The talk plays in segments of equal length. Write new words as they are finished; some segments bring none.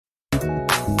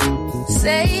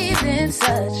saved in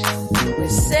such. We're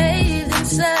saved in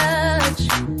such.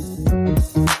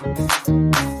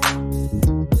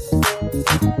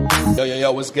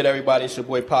 Yo, what's good, everybody? It's your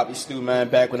boy Poppy Stu, man,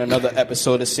 back with another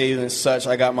episode of Saved and Such.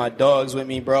 I got my dogs with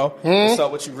me, bro. What's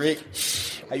up with you, Rick?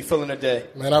 How you feeling today?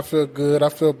 Man, I feel good. I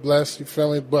feel blessed, you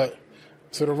feel me? But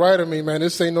to the right of me, man,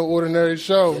 this ain't no ordinary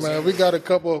show, man. We got a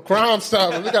couple of crime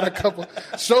stoppers. We got a couple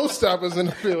show stoppers in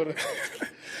the building.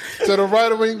 To the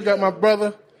right of me, we got my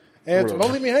brother, Antoine.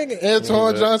 Don't leave me hanging.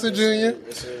 Antoine Johnson Jr.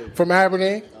 From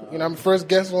Aberdeen. You know, I'm the first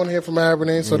guest on here from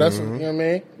Aberdeen, so that's, you know what I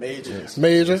mean? Major.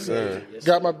 Yes,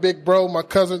 got my big bro, my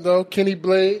cousin, though, Kenny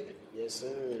Blade. Yes,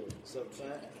 sir. What's up,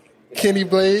 fam? Kenny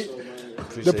Blade,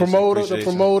 the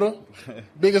promoter.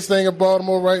 Biggest thing in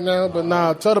Baltimore right now.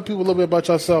 But tell the people a little bit about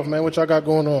yourself, man. What y'all got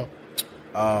going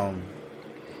on?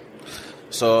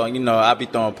 So, you know, I be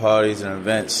throwing parties and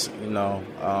events, you know,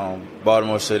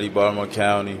 Baltimore City, Baltimore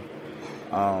County.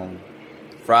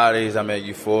 Fridays, I'm at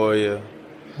Euphoria.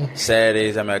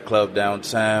 Saturdays, I'm at Club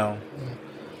Downtown.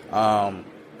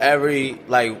 Every,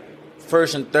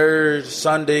 first and third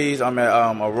Sundays, I'm at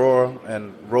Aurora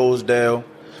and Rosedale.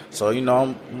 So, you know,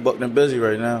 I'm booked and busy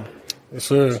right now. Yes,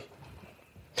 sir.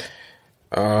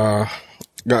 Got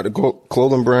the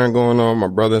clothing brand going on. My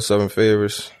brother, 7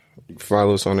 Favors. You can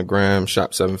follow us on the gram,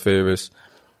 Shop 7 Favors.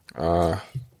 I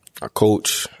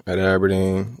coach at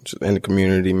Aberdeen, just in the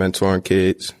community, mentoring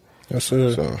kids. Yes,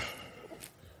 sir. So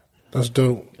that's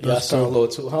dope. Y'all sound a little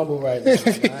too humble right now,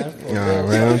 man. Nah,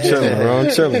 man, I'm chilling, bro. I'm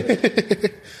chilling.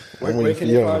 Where can they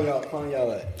find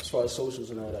y'all at, as far as socials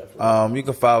and all that? You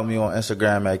can follow me on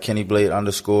Instagram at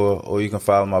KennyBlade_, or you can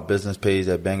follow my business page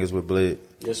at Bangers with Blade.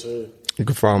 Yes, sir. You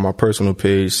can follow my personal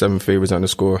page, 7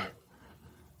 Favors_.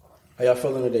 How y'all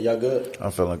feeling today? Y'all good?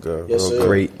 I'm feeling good. Yes, sir.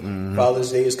 Great. Mm-hmm.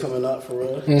 Father's Day is coming up for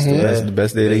real. Mm-hmm. That's the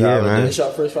best day of the year, man. Is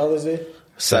y'all first Father's Day?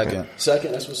 Second.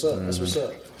 That's what's up. That's what's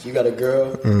up. So you got a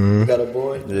girl, you got a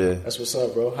boy. Yeah. That's what's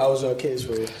up, bro. How was your kids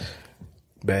for you?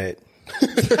 Bad.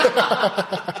 Let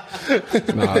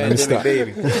me stop.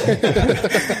 Baby.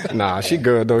 Nah, she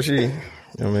good though.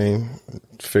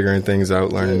 Figuring things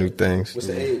out, learning new things. What's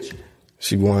the age?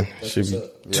 She 1. She be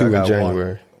 2 in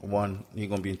January. One. He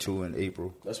gonna be 2 in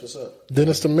April. That's what's up.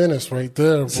 Dennis the Menace right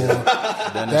there, boy.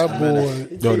 That boy.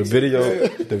 Yo,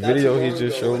 the video he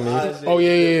just showed me. Oh yeah.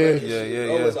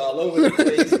 It was all over the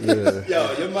place.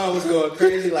 Yo, your mom was going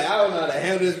crazy. Like, I don't know how to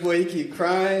handle this boy. He keep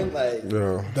crying. Like,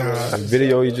 the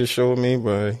video he just showed me,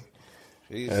 boy.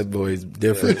 That boy's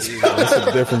different. That's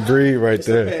a different breed right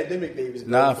there. Pandemic babies.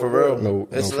 Nah, for real. No,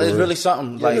 it's for real. really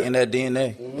something in that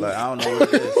DNA. Mm-hmm. Like, I don't know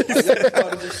what it is.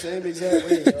 The same exact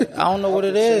way, I don't know what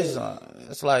it is.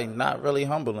 It's not really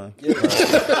humbling. Yeah.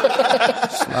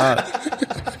 It's not.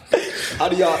 How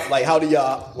do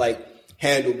y'all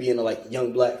handle being a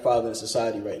young black father in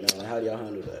society right now? Like, how do y'all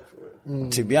handle that for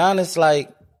it? To be honest, I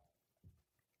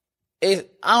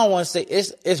don't want to say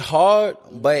it's hard,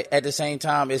 but at the same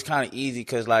time, it's kind of easy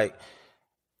because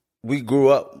we grew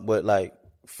up with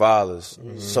fathers,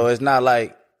 so it's not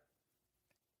like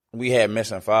we had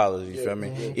missing fathers. You feel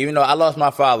me? Even though I lost my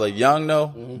father young though,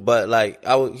 but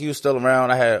he was still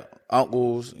around. I had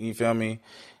uncles. You feel me?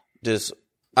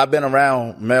 I've been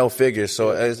around male figures,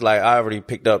 so it's I already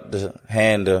picked up the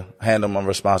hand to handle my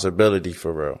responsibility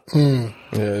for real.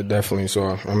 Yeah, definitely. So,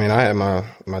 I had my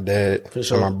dad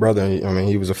sure. and my brother.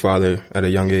 He was a father at a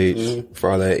young age,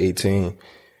 father at 18.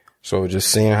 So just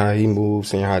seeing how he moved,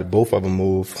 seeing how both of them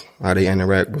move, how they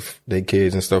interact with their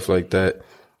kids and stuff like that,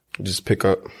 just pick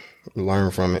up,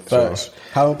 learn from it. Facts. So,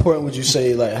 how important would you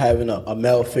say having a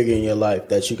male figure in your life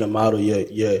that you can model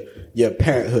your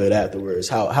parenthood afterwards?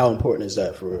 How important is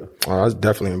that for real? Oh, that's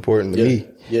definitely important to me.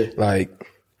 Yeah.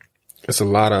 It's a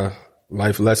lot of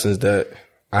life lessons that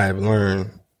I have learned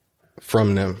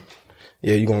from them.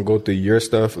 Yeah, you're going to go through your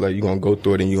stuff, you're going to go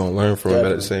through it and you're going to learn from it,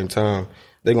 but at the same time,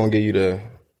 they're going to give you the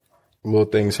little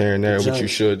things here and there, which you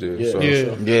should do.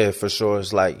 Yeah, for sure.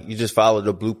 It's you just follow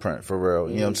the blueprint for real.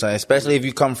 You know what I'm saying? Especially if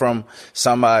you come from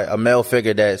a male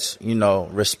figure that's,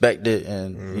 respected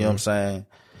and, you know what I'm saying?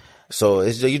 So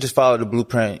you just follow the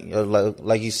blueprint.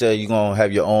 Like you said, you're going to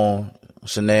have your own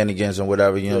shenanigans and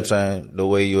whatever, you know what I'm saying? The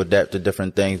way you adapt to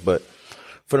different things. But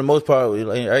for the most part,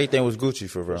 everything was Gucci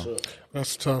for real. Sure.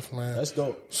 That's tough, man. That's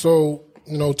dope. So,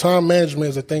 time management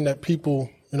is a thing that people,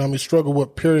 struggle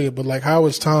with, period. But how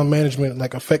has time management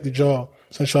affected y'all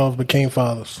since y'all became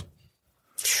fathers?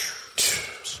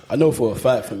 I know for a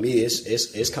fact for me,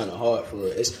 it's kind of hard for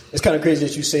it. It's kind of crazy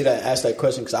that you ask that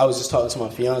question because I was just talking to my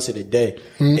fiance today.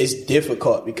 It's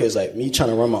difficult because me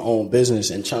trying to run my own business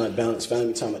and trying to balance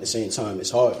family time at the same time,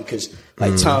 it's hard because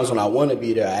times when I want to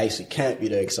be there, I actually can't be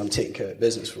there because I'm taking care of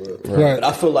business for real. Right. But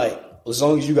I feel as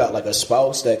long as you got like a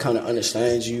spouse that kind of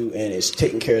understands you and is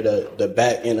taking care of the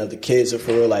back end of the kids,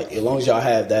 for real, like as long as y'all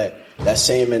have that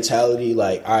same mentality,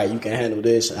 like, all right, you can handle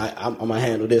this, and I'm gonna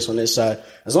handle this on this side.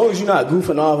 As long as you're not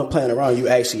goofing off and playing around, you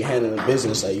actually handling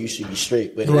business, like you should be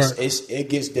straight. But it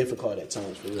gets difficult at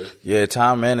times, for real. Yeah,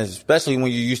 time management, especially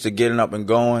when you're used to getting up and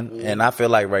going. And I feel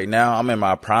like right now I'm in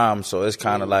my prime, so it's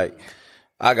kind of like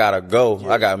I gotta go.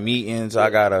 I got meetings. I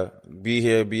gotta be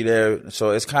here, be there.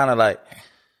 So it's kind of like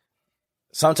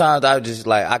sometimes I just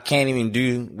like I can't even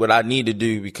do what I need to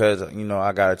do because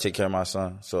I gotta take care of my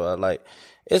son. So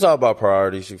it's all about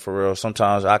priorities, for real.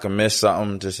 Sometimes I can miss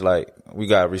something, just like, we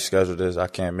gotta reschedule this. I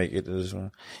can't make it to this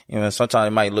one. Sometimes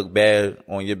it might look bad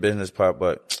on your business part,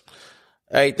 but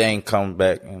everything come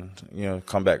back and,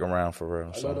 come back around, for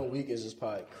real. I know the weekends is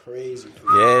probably crazy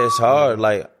for you. Yeah, it's hard.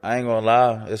 Like, I ain't gonna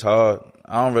lie, it's hard.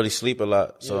 I don't really sleep a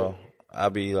lot, so I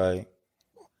be like,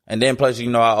 and then plus,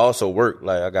 I also work.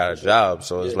 Like, I got a job,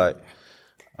 so it's like,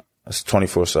 it's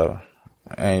 24/7.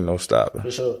 Ain't no stopping.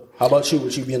 For sure. How about you?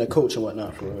 With you being a coach and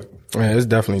whatnot, for real? Man, it's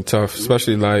definitely tough,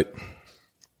 especially like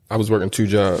I was working 2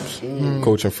 jobs,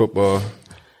 coaching football,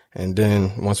 and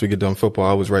then once we get done football,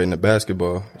 I was writing the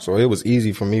basketball. So it was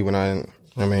easy for me when I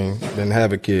didn't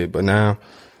have a kid. But now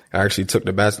I actually took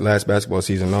the last basketball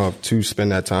season off to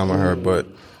spend that time with her. But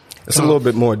it's a little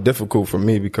bit more difficult for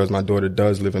me because my daughter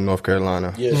does live in North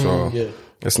Carolina. Yeah. So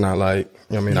it's not like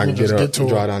I can get up,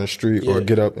 drive down the street, or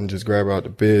get up and just grab her out the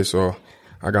bed. So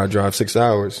I gotta drive 6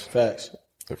 hours. Facts.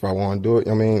 If I want to do it,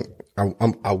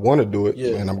 I want to do it,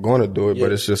 and I'm going to do it.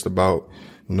 But it's just about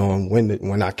knowing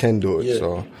when I can do it. Yeah.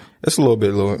 So it's a little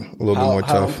bit more tough.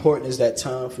 How important is that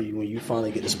time for you when you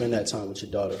finally get to spend that time with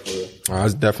your daughter? For real?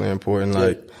 It's definitely important.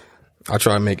 Like, I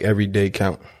try to make every day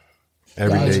count.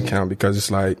 Because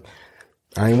it's like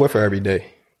I ain't with her every day.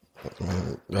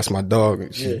 That's my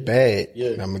dog. She's bad.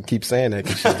 Yeah. I'm gonna keep saying that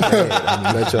because she's bad. I'm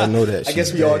gonna let y'all know that. I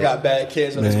guess we all got bad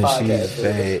kids on this podcast. She's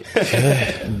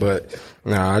bad. But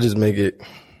I just make it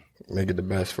the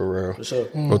best, for real. For sure.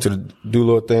 Do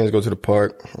little things. Go to the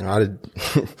park. I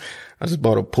just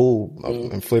bought a pool,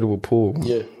 an inflatable pool.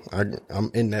 Yeah.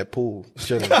 I'm in that pool,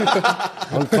 chilling.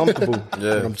 I'm comfortable.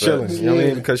 Yeah, I'm chilling. You know what I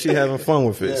mean? Because she having fun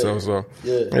with it. So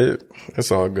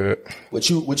it's all good. What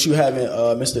you having,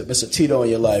 Mr. Tito in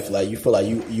your life? Like, you feel like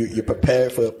you're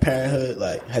prepared for parenthood?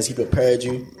 Like, has he prepared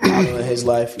you in his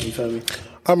life? You feel me?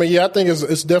 I think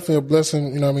it's definitely a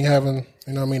blessing.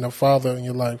 Having a father in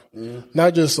your life,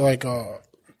 not just like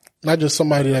not just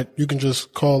somebody that you can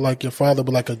just call like your father,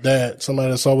 but like a dad,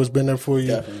 somebody that's always been there for you.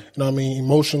 Definitely.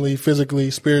 Emotionally, physically,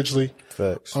 spiritually.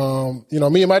 Facts. Me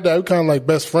and my dad, we kind of like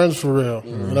best friends for real.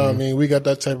 Mm-hmm. We got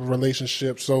that type of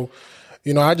relationship. So,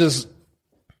 I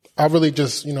really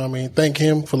just, thank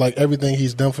him for like everything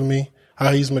he's done for me,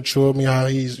 how he's matured me, how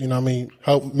he's,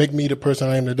 helped make me the person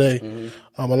I am today.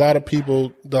 Mm-hmm. A lot of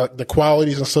people, the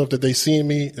qualities and stuff that they see in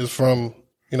me is from,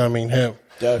 him.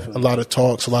 Definitely. A lot of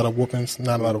talks, a lot of whoopings.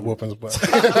 Not a lot of whoopings, but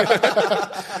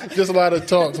just a lot of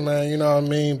talks, man. You know what I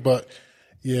mean? But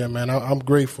yeah, man, I'm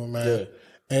grateful, man. Yeah.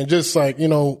 And just like,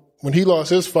 when he lost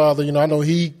his father, I know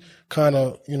he kind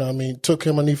of, took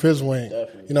him underneath his wing.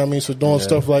 Definitely. So doing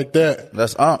stuff like that.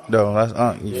 That's Unc, though. That's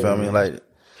Unc. You feel me? Like,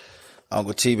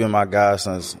 Uncle T been my guy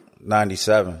since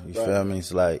 97. You feel me?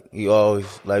 It's like, he always,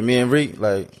 like me and Reek,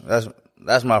 like,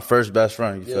 that's my first best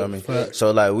friend, you feel me? Right. So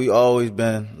like we always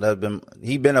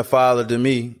he been a father to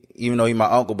me, even though he my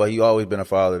uncle, but he always been a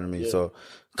father to me. Yeah. So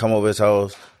come over his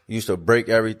house, used to break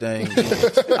everything.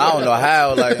 I don't know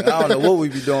how, like I don't know what we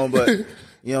be doing, but you know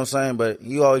what I'm saying? But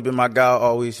he always been my guy,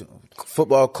 always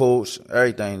football coach,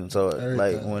 everything. So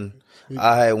like when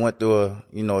I had went through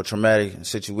a traumatic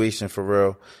situation for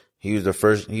real, he was the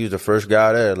first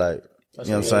guy there, like.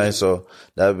 You know what I'm saying? So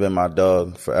that's been my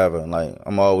dog forever. And like,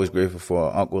 I'm always grateful for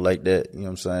an uncle like that. You know what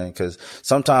I'm saying? Cause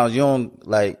sometimes you don't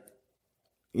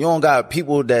got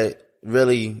people that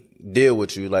really deal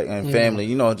with you, like, and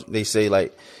family. They say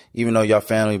like, even though y'all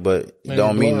family, but it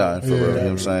don't mean nothing for real. You know what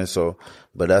I'm saying? So,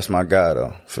 but that's my guy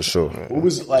though, for sure.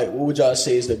 What would y'all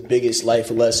say is the biggest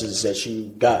life lessons that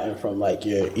you gotten from like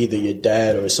either your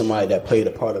dad or somebody that played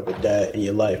a part of a dad in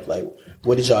your life? Like,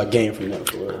 what did y'all gain from that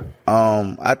for real?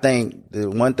 I think the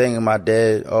one thing my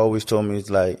dad always told me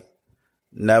is like,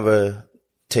 never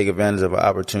take advantage of an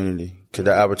opportunity, because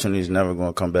that opportunity is never going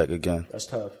to come back again. That's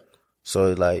tough.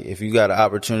 So like, if you got an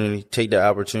opportunity, take that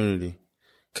opportunity,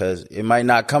 because it might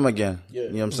not come again. Yeah. You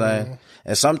know what I'm saying? Mm-hmm.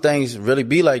 And some things really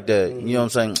be like that. Mm-hmm. You know what I'm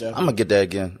saying? Definitely. I'm going to get that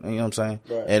again. You know what I'm saying?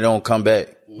 Right. And it don't come back.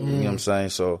 Mm-hmm. You know what I'm saying?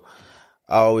 So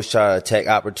I always try to attack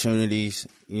opportunities.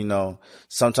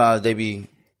 Sometimes they be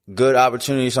good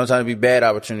opportunities, sometimes it be bad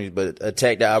opportunities, but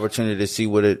attack that opportunity to see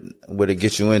what it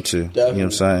gets you into. Definitely, you know what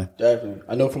I'm saying? Definitely.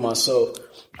 I know for myself,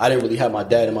 I didn't really have my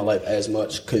dad in my life as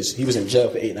much because he was in jail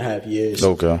for 8.5 years.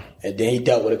 Okay. And then he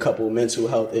dealt with a couple of mental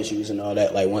health issues and all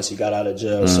that, like once he got out of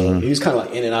jail. So he was kind of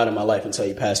like in and out of my life until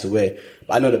he passed away.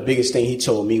 But I know the biggest thing he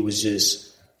told me was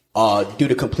just do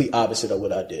the complete opposite of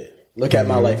what I did. Look at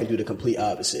my life and do the complete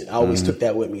opposite. I always took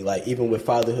that with me. Like, even with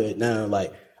fatherhood now,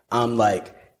 like, I'm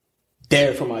like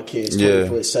there for my kids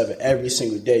 24/7 every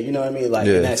single day. You know what I mean? Like,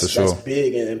 and that's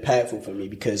big and impactful for me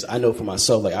because I know for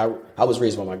myself, like, I was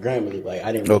raised by my grandmother. Like,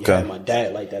 I didn't really have my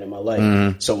dad like that in my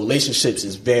life. So relationships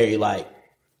is very, like,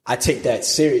 I take that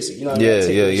seriously. You know what I mean? I take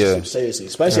relationships seriously.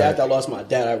 Especially after I lost my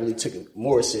dad, I really took it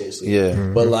more seriously.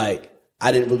 But, like,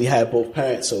 I didn't really have both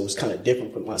parents, so it was kind of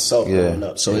different for myself growing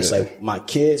up. So it's like my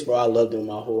kids, bro, I love them with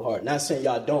my whole heart. Not saying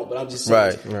y'all don't, but I'm just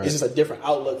saying it's just a different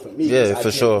outlook for me. Yeah,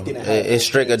 for sure. It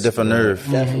strike a different nerve.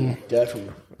 Definitely.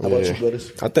 How about you,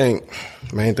 brothers? I think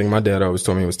main thing my dad always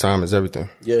told me was time is everything.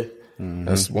 Yeah.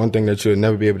 That's one thing that you'll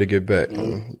never be able to get back. You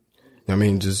know what I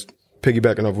mean? Just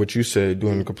piggybacking off what you said,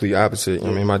 doing the complete opposite. You know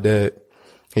what I mean? My dad,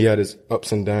 he had his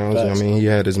ups and downs. You know what I mean? He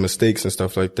had his mistakes and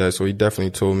stuff like that. So he definitely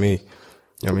told me,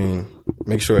 I mean,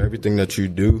 make sure everything that you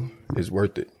do is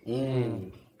worth it.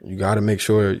 You got to make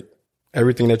sure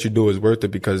everything that you do is worth it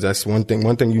because that's one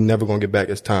thing you never going to get back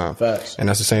is time. Facts. And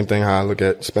that's the same thing how I look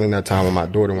at spending that time with my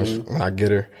daughter when I get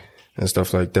her and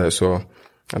stuff like that. So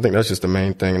I think that's just the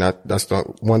main thing. And that's the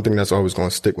one thing that's always going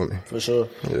to stick with me. For sure.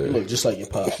 You look just like your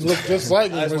pops. Look just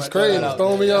like him. It's crazy. It's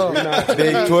throwing me off.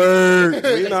 Big twerk.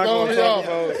 It's throwing me off.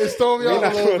 It's throwing me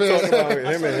off a little bit.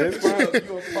 Him and his pops.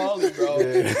 You a Pauly, bro.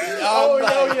 Yeah.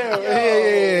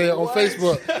 On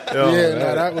Facebook.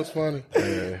 That was funny.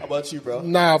 How about you, bro?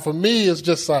 Nah, for me, it's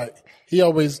just like, he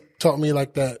always taught me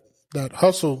like that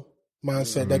hustle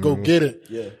mindset, that go get it.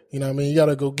 Yeah. You know what I mean? You got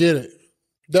to go get it.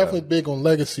 Definitely big on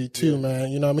legacy too, man.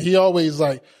 You know what I mean? He always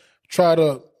like try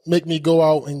to make me go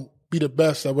out and be the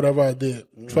best at whatever I did.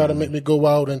 Try to make me go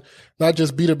out and not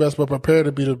just be the best, but prepare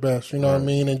to be the best. You know what I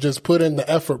mean? And just put in the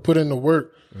effort, put in the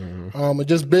work. And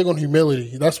just big on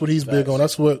humility. That's what he's big on.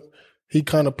 That's what he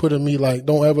kind of put in me, like,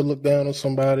 don't ever look down on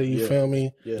somebody. You feel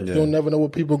me? You'll never know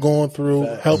what people going through.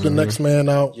 Help the next man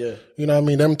out. You know what I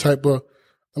mean? Them type of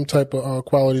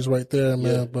qualities right there,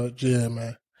 man. But yeah,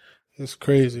 man. It's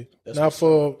crazy. Now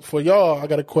for y'all, I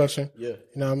got a question. You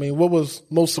know what I mean? What was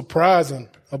most surprising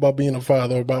about being a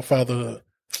father, or about fatherhood?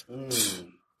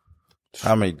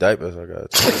 How many diapers I got?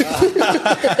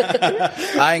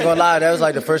 I ain't gonna lie, that was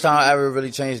like the first time I ever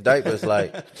really changed diapers.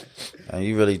 Like, and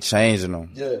you really changing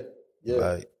them.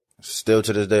 Like, still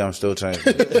to this day, I'm still changing.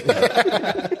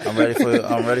 I'm ready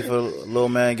for little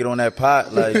man get on that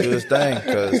pot, like do his thing,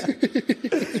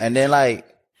 and then like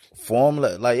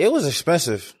formula, like it was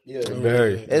expensive. It's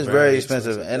very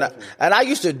expensive, and I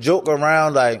used to joke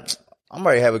around like, I'm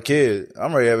ready to have a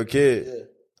kid.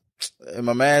 And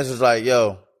my man's was like,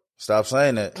 yo, stop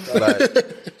saying that. Like,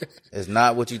 it's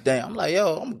not what you think. I'm like,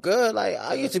 yo, I'm good. Like,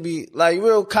 I used to be like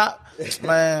real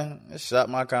man, it shot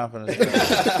my confidence.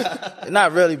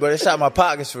 Not really, but it shot my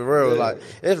pockets for real. Like,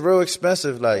 it's real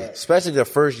expensive. Like, especially the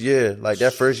first year. Like,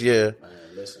 that first year,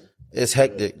 it's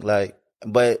hectic. Like,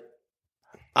 but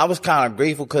I was kind of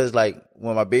grateful because, like,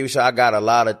 when my baby shower, I got a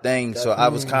lot of things. So I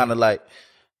was kind of like,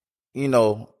 you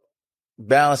know,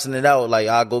 balancing it out. Like,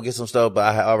 I'll go get some stuff, but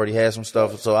I already had some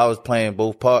stuff. So I was playing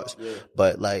both parts.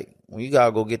 But, like, when you got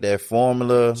to go get that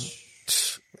formula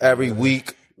every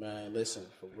week. Man, listen,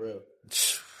 for real.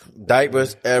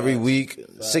 Diapers every week.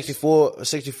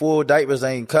 64 diapers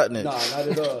ain't cutting it. Nah, not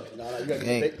at all. Nah, you gotta get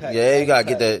a big pack. Yeah, you gotta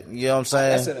get that. You know what I'm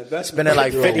saying? That's an investment. Spending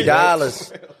like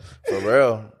 $50 for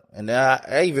real. And then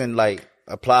I even like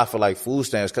apply for like food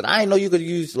stamps because I didn't know you could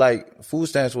use like food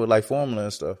stamps with like formula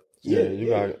and stuff. You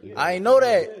got. I didn't know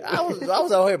that. I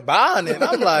was out here buying it.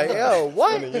 I'm like, yo,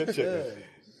 what?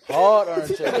 Hard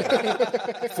earned check.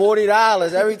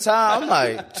 $40 every time.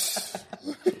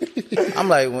 I'm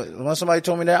like, when somebody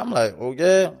told me that, I'm like, oh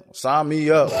yeah, sign me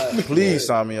up. Please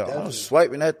sign me up. I'm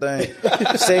swiping that thing.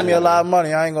 Save me a lot of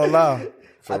money. I ain't gonna lie.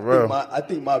 For real. I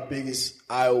think my biggest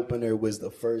eye opener was the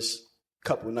first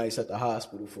couple nights at the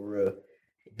hospital, for real.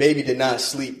 Baby did not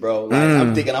sleep, bro. Like,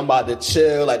 I'm thinking I'm about to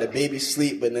chill, like the baby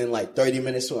sleep, but then like 30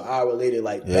 minutes to an hour later,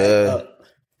 like back up.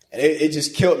 And it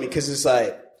just killed me because it's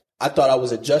like, I thought I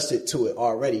was adjusted to it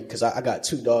already because I got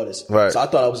 2 daughters. Right. So I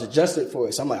thought I was adjusted for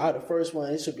it. So I'm like, the first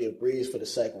one, it should be a breeze for the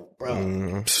second one.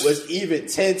 Bro, was even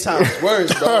 10 times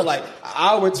worse, bro. Like, an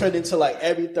hour turned into like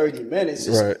every 30 minutes.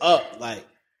 It's up. Like,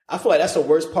 I feel like that's the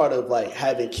worst part of like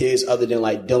having kids other than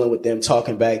like dealing with them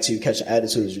talking back to you, catching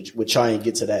attitudes, which try and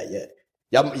get to that yet.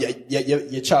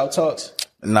 Your child talks?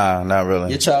 Nah, not really.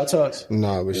 Your child talks?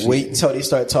 Nah, but Wait until they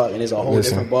start talking. It's a whole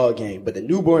Listen. different ball game. But the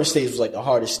newborn stage was like the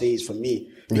hardest stage for me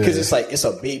because Yeah. it's like it's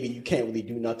a baby. You can't really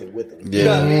do nothing with them. Yeah. You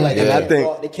know what I mean? Like Yeah. they, I can't think-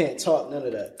 walk, they can't talk, none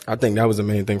of that. I think that was the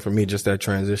main thing for me, just that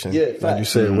transition. Yeah, like you facts.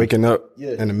 said, waking up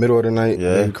Yeah. in the middle of the night,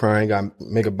 Yeah. baby crying, got to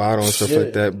make a bottle and stuff Yeah.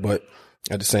 like that. But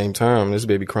at the same time, this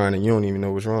baby crying and you don't even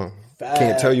know what's wrong.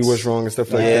 Can't tell you Facts. what's wrong and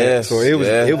stuff like Yes. that. So it was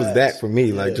Yeah. it was that for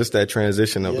me, like just that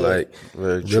transition of like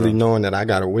Very really true. knowing that I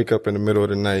got to wake up in the middle of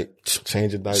the night,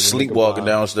 change a diaper, Sleepwalking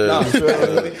make a downstairs.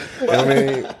 bottle. You know what I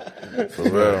mean? For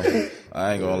real.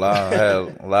 I ain't gonna lie. I had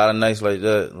a lot of nights like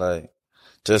that, like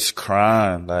just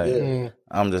crying. Like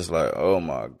I'm just like, oh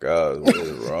my God, what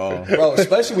is wrong? Bro,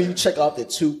 especially when you check out the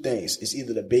two things. It's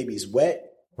either the baby's wet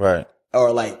Right.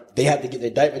 or like they have to get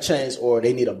their diaper changed or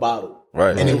they need a bottle.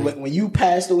 Right. And then when you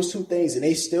pass those two things and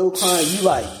they still crying, you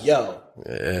like, yo,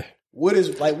 Yeah. what is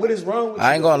wrong with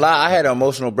I you? ain't gonna lie. I had an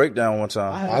emotional breakdown one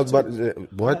time. I was about to say,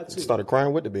 what? Started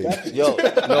crying with the baby. Yo,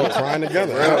 no, Crying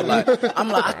together. I'm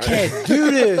like, I can't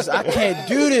do this. I can't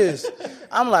do this.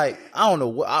 I'm like, I don't know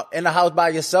what, in the house by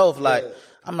yourself. Like,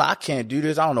 I'm like, I can't do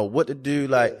this. I don't know what to do.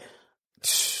 Like,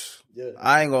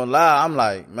 I ain't gonna lie. I'm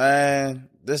like, man,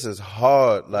 this is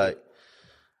hard. Like,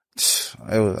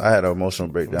 I had an emotional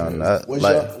breakdown.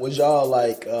 Was y'all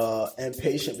like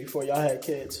impatient before y'all had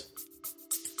kids?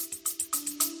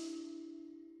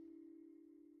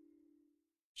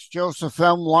 Joseph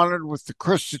M. Leonard with the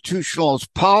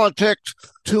Constitutionalist Politics.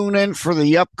 Tune in for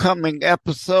the upcoming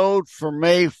episode for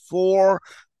May 4.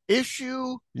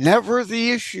 Issue, Never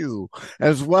the Issue,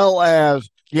 as well as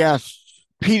guests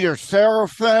Peter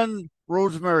Seraphin,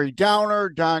 Rosemary Downer,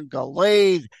 Don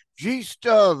Gallade,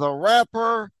 Gista the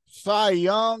Rapper, Cy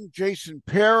Young, Jason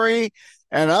Perry,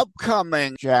 and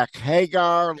upcoming Jack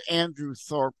Hagar, Andrew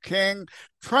Thorpe King,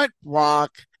 Trent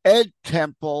Rock, Ed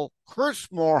Temple, Chris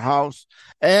Morehouse,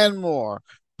 and more.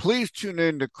 Please tune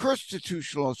in to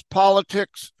Constitutionalist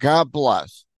Politics. God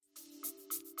bless.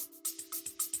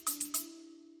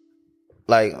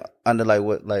 like under like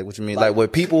what you mean? Like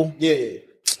with people Yeah.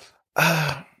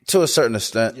 to a certain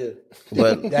extent. Yeah.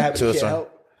 But That happened to a to certain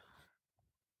help.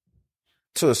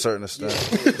 to a certain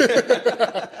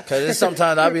extent. Cause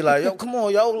sometimes I be like, yo, come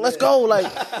on, yo, let's go. Like,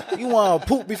 you want to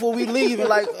poop before we leave, and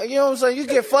like, you know what I'm saying? You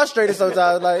get frustrated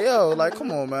sometimes. Like, yo, like,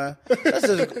 come on, man,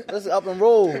 let's up and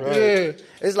roll. Right? Yeah.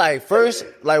 It's like first,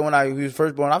 like when we was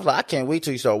first born, I was like, I can't wait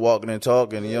till you start walking and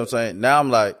talking. You know what I'm saying? Now I'm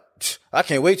like, I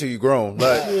can't wait till you grown.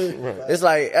 Like, it's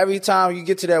like every time you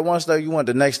get to that one step, you want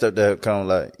the next step to come.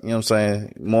 Like, you know what I'm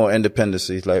saying? More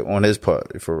independency, like on his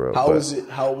part, for real. How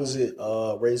was it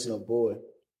raising a boy?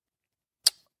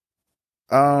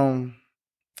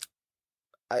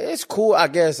 It's cool, I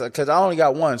guess, because I only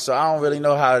got one, so I don't really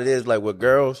know how it is like with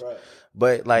girls. Right.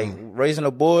 But like raising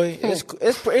a boy, it's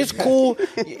cool.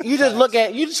 You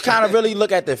just kind of really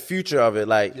look at the future of it.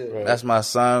 Like that's my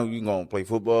son. You gonna play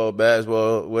football,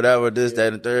 basketball, whatever. This,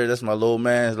 that, and third. That's my little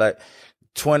man. It's like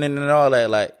twinning and all that.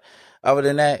 Like other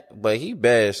than that, but he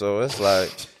bad, so it's like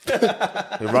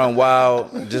he run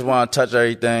wild. Just want to touch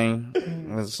everything.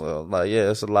 It's like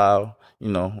it's allowed. You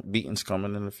know, beatings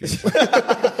coming in the future.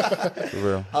 For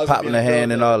real. Popping the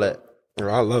hand and all that.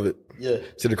 Bro, I love it. Yeah.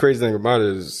 See, the crazy thing about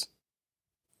it is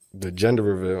the gender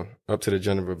reveal. Up to the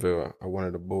gender reveal, I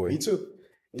wanted a boy. Me too.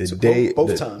 The day,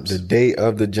 both times. The day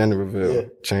of the gender reveal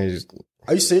changed.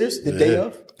 Are you serious? The day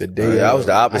of? The day. Yeah, I of. was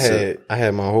the opposite. I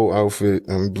had my whole outfit,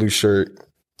 blue shirt,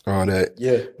 all that.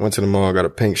 Yeah. Went to the mall, got a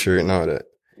pink shirt and all that.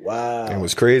 Wow. And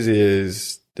what's crazy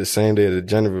is the same day of the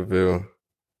gender reveal,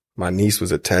 my niece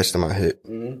was attached to my hip.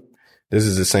 Mm-hmm. This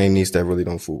is the same niece that really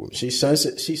don't fool with me. She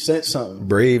sent something.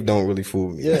 Brave don't really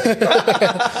fool me. Yeah.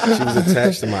 She was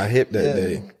attached to my hip that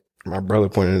day. My brother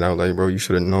pointed it out, like, bro, you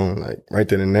should have known, like, right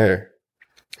then and there.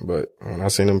 But when I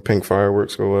seen them pink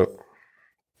fireworks go up.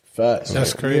 Facts.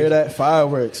 That's You crazy. hear that?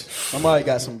 Fireworks. Somebody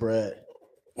got some bread.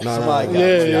 Somebody got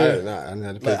Yeah, some. yeah. I didn't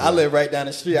have to pay Like, for I that. live right down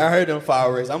the street. I heard them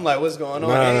fireworks. I'm like, what's going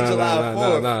on? Ain't July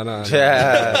 4th.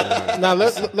 Yeah. Now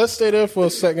let's stay there for a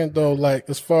second though. Like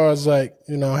as far as like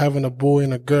having a boy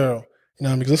and a girl, you know,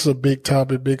 what I mean, 'cause this is a big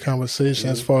topic, big conversation.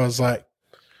 As far as like,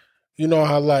 you know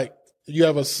how like you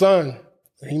have a son,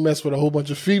 he messed with a whole bunch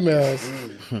of females.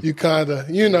 You kind of,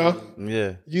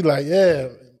 Yeah. you like, yeah,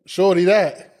 shorty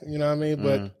that, you know what I mean,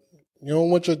 but you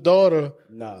don't want your daughter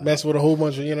mess with a whole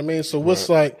bunch of, you know what I mean. So what's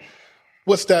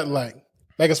that like?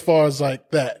 Like as far as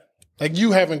like that. Like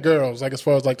you having girls, like as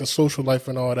far as like the social life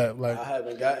and all that, like I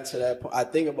haven't gotten to that point. I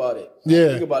think about it. Yeah. I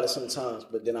think about it sometimes,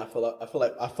 but then I feel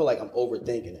like I'm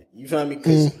overthinking it. You feel me?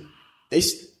 Because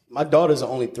my daughters are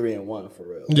only 3 and 1 for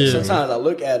real. Yeah. Sometimes I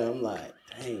look at them, I'm like,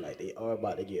 dang, like they are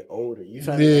about to get older. You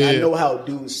feel me? Yeah. And I know how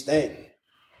dudes think.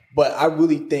 But I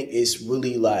really think it's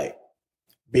really like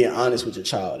being honest with your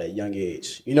child at a young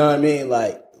age. You know what I mean?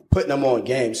 Like putting them on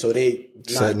game so they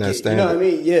setting that standard. You know what I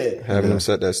mean? Yeah. Having them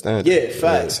set that standard. Yeah,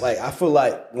 facts. Like I feel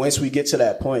like once we get to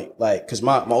that point, like because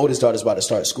my oldest daughter's about to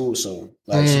start school soon.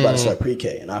 Like she's about to start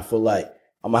pre-K, and I feel like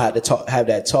I'm gonna have to have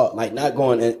that talk, like not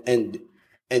going and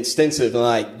extensive and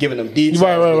like giving them details,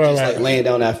 but just like laying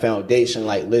down that foundation.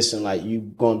 Like, listen, like you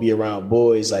gonna be around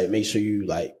boys, like make sure you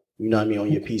like, you know what I mean, on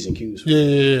your P's and Q's.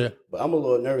 Yeah. But I'm a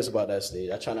little nervous about that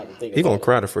stage. I try not to think. He gonna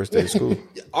cry the first day of school.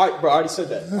 Bro, I already said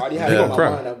that. I already had it on my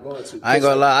mind. I'm going to. I ain't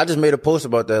gonna lie. I just made a post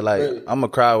about that. Like, really? I'm gonna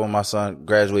cry when my son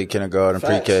graduate kindergarten,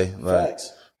 pre-K. Like,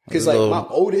 facts. Because like my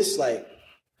oldest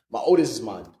is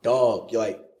my dog.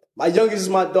 Like my youngest is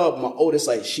my dog. But my oldest,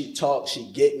 like she talks,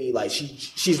 she get me. Like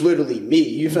she's literally me.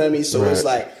 You feel me? So it's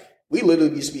like we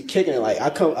literally used to be kicking it. Like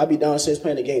I be downstairs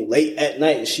playing the game late at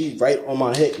night, and she right on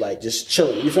my hip, like just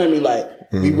chilling. You feel me? Like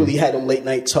we really had them late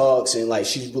night talks, and like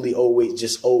she's really always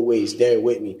there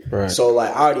with me. Right. So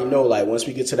like I already know, like once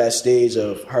we get to that stage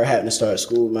of her having to start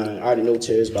school, man, I already know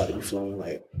tears about to be flowing.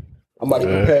 Like I'm about to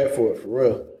prepare for it for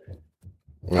real.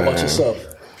 How about yourself?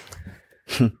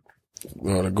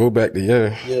 Well, to go back to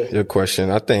your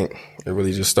question, I think it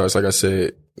really just starts, like I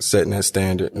said, setting that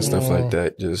standard and stuff like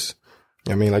that. Just,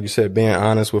 I mean, like you said, being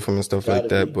honest with them and stuff like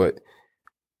that, but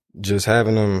just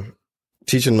having them,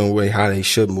 teaching them the way how they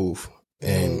should move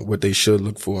and what they should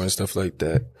look for and stuff like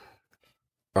that.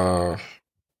 But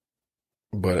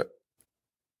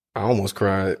I almost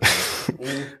cried.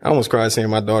 I almost cried seeing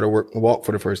my daughter walk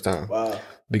for the first time. Wow.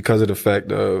 Because of the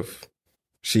fact of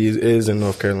she is in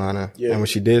North Carolina. Yeah. And when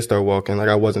she did start walking, like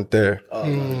I wasn't there.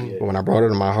 But when I brought her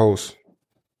to my house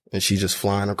and she just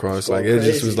flying across, like it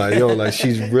just was like, yo, like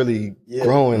she's really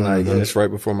growing, like, and it's right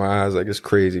before my eyes. Like it's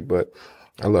crazy, but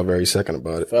I love every second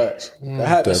about it. Facts. That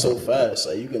happens so fast.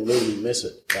 Like you can literally miss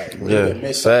it. Like you can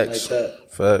miss facts. Something like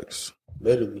that. Facts.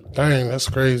 Literally. Dang, that's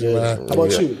crazy, man. How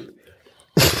about you?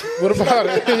 What about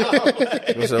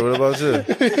it? What's up? What about you?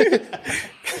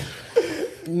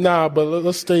 Nah, but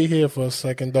let's stay here for a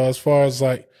second, though. As far as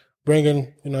like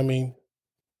bringing, you know what I mean,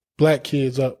 black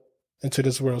kids up into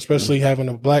this world, especially having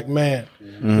a black man.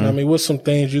 You know what I mean? What's some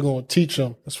things you're going to teach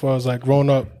them as far as like growing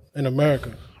up in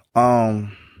America?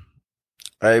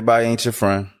 Everybody ain't your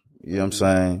friend. You know what I'm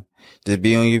saying? Just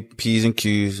be on your P's and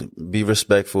Q's. Be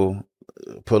respectful.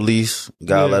 Police,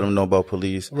 gotta let them know about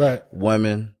police. Right.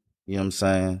 Women, you know what I'm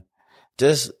saying?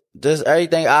 Just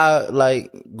everything I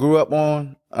like grew up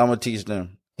on, I'm gonna teach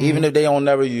them. Even if they don't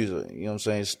never use it, you know what I'm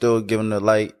saying? Still give them the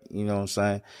light, you know what I'm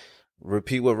saying?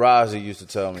 Repeat what Rosie used to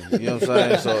tell me, you know what I'm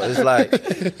saying? So it's like,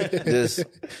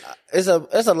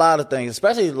 it's a lot of things,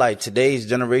 especially like today's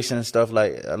generation and stuff,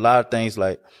 like a lot of things,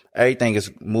 like everything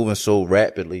is moving so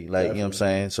rapidly, like, you know what I'm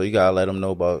saying? So you gotta let them know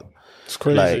about, it's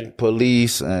crazy. Like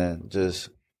police and just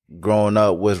growing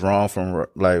up, what's wrong from,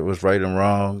 like what's right and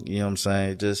wrong, you know what I'm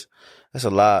saying? Just, it's a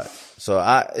lot. So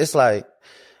it's like,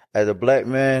 as a black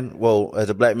man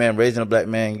raising a black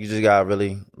man, you just gotta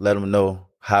really let them know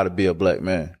how to be a black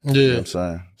man. Yeah. You know what I'm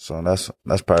saying? So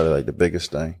that's probably like the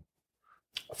biggest thing.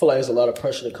 I feel like there's a lot of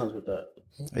pressure that comes with that.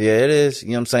 Yeah, it is.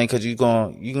 You know what I'm saying? Cause you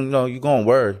gonna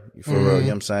worry for real, you know what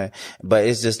I'm saying? But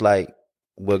it's just like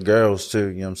with girls too,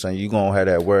 you know what I'm saying? You gonna have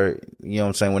that word, you know what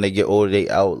I'm saying? When they get older, they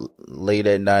out late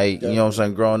at night, you know what I'm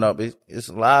saying? Growing up, it's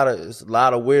a lot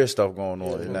of weird stuff going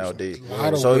on nowadays.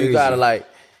 So you gotta like,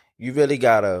 you really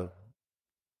gotta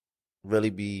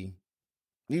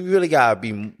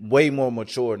be way more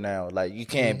mature now. Like you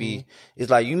can't be,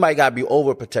 it's like you might gotta be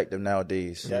overprotective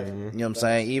nowadays. You know what I'm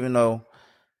saying? Even though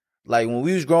like when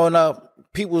we was growing up,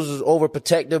 people was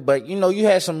overprotective, but you know, you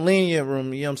had some lenient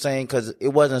room, you know what I'm saying? Cause it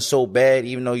wasn't so bad,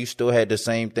 even though you still had the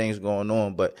same things going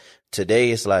on. But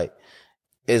today it's like,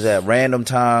 it's at random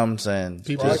times and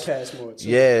broadcast more too.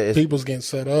 Yeah. People's getting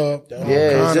set up.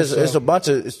 Yeah,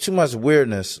 it's too much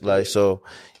weirdness. Like, so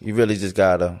you really just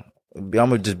gotta, I'm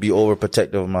gonna just be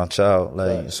overprotective of my child.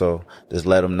 Like, so just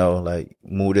let them know, like,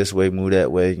 move this way, move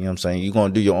that way. You know what I'm saying? You're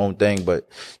gonna do your own thing, but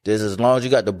just as long as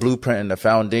you got the blueprint and the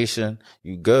foundation,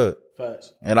 you good.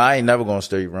 Facts. And I ain't never gonna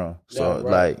steer you wrong. So,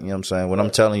 like, you know what I'm saying? What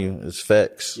I'm telling you is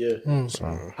facts. Yeah.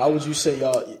 So, how would you say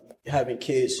y'all having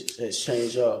kids has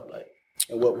changed y'all? Like,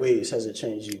 in what ways has it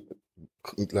changed you?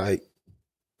 Like,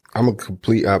 I'm a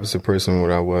complete opposite person than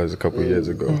what I was a couple of years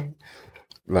ago.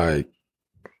 Like,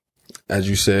 as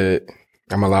you said,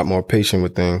 I'm a lot more patient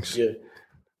with things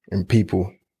and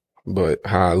people, but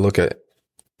how I look at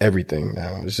everything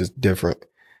now is just different.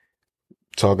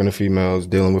 Talking to females,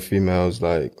 dealing with females,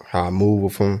 like how I move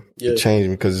with them, it changed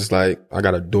me because it's like I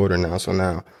got a daughter now, so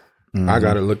now I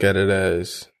got to look at it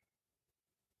as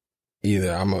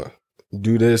either I'm a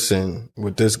do this and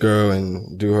with this girl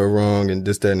and do her wrong and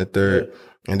this, that, and the third.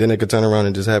 And then it could turn around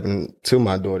and just happen to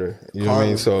my daughter. You know what I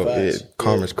mean? So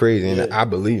karma's crazy, and I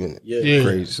believe in it. Yeah,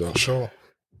 crazy. So sure.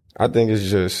 I think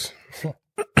it's just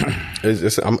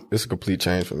it's a complete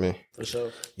change for me. For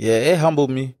sure. Yeah, it humbled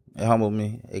me.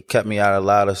 It kept me out of a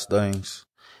lot of things,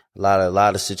 a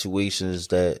lot of situations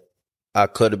that I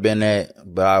could have been at,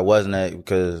 but I wasn't at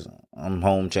because I'm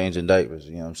home changing diapers.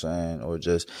 You know what I'm saying? Or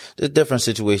just different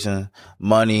situations,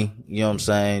 money. You know what I'm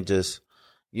saying? Just.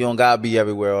 You don't gotta be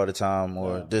everywhere all the time,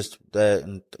 or this, that,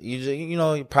 and you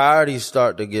know, your priorities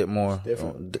start to get more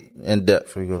in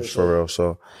depth for real.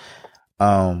 So,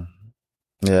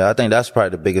 yeah, I think that's probably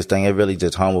the biggest thing. It really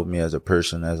just humbled me as a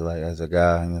person, as a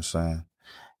guy. You know what I'm saying?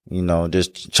 You know,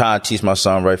 just trying to teach my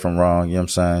son right from wrong. You know what I'm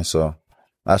saying? So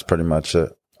that's pretty much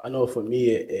it. I know for me,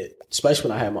 it especially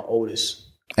when I had my oldest.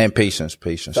 And patience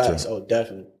Facts. too. Oh,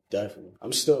 definitely.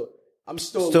 I'm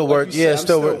still working. Yeah,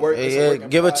 still working. Yeah,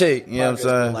 give or take. You know what I'm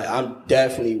saying? Like, I'm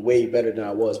definitely way better than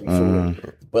I was before.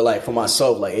 But like for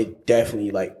myself, like it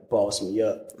definitely like bossed me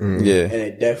up. Yeah, and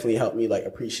it definitely helped me like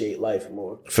appreciate life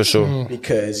more. For sure.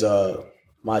 Because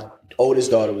my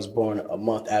oldest daughter was born a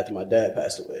month after my dad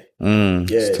passed away.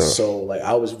 Yeah, so like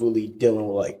I was really dealing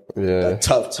with like a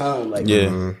tough time. Like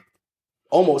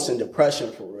almost in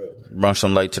depression for real. Bring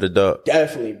some light to the dark.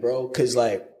 Definitely, bro. Because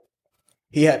like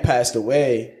he had passed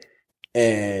away.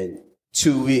 And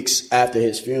 2 weeks after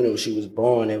his funeral, she was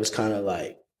born. It was kind of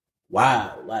like,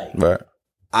 wow. Like,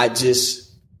 I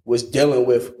just was dealing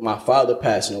with my father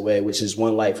passing away, which is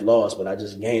one life lost, but I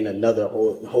just gained another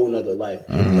whole nother life.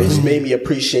 It just made me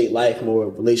appreciate life more,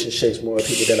 relationships more,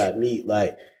 people that I meet.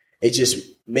 Like, it just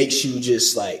makes you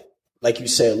just like you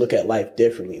said, look at life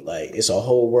differently. Like, it's a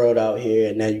whole world out here,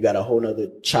 and now you got a whole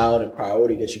nother child and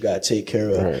priority that you got to take care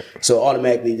of. Right. So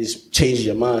automatically just changes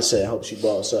your mindset, helps you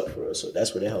boss up for us. So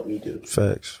that's what it helped me do.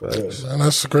 Facts. Yeah. Man,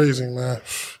 that's crazy, man.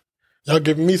 Y'all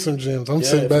giving me some gems. I'm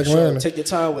sitting back learning. Take your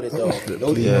time with it, though.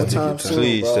 No time soon,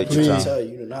 please, bro. take your time. I tell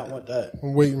you do not want that.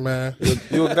 I'm waiting, man.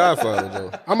 You're a godfather,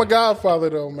 though. I'm a godfather,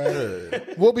 though, man.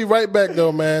 We'll be right back,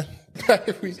 though, man.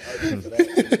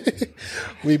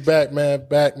 We back,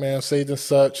 man. Sage and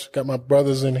Such. Got my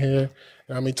brothers in here. You know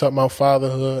what I mean, talking about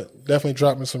fatherhood. Definitely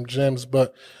dropping some gems.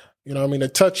 But, you know what I mean, to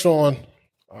touch on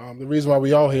the reason why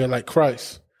we all here, like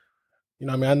Christ. You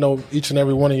know what I mean? I know each and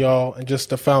every one of y'all and just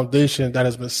the foundation that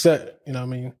has been set, you know what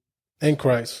I mean, in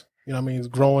Christ. You know what I mean?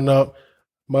 Growing up,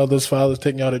 mothers, fathers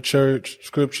taking you out of church,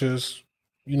 scriptures,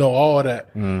 you know, all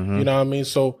that. Mm-hmm. You know what I mean?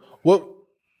 So what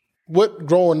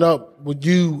growing up would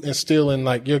you instill in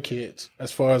like your kids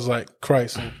as far as like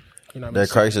Christ? And, you know what I mean?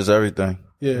 That Christ is everything.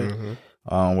 Yeah.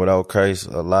 Mm-hmm. Without Christ,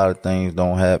 a lot of things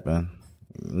don't happen.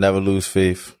 Never lose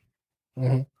faith.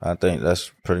 Mm-hmm. I think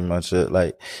that's pretty much it.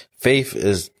 Like, faith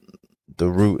is the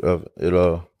root of it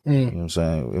all. You know what I'm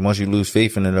saying? And once you lose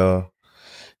faith in it all,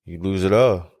 you lose it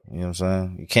all. You know what I'm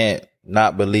saying? You can't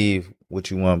not believe what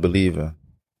you want to believe in.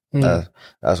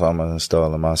 That's what I'm going to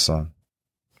install in my son.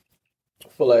 I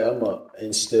feel like I'm going to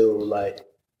instill like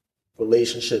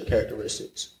relationship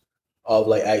characteristics of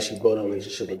like actually building a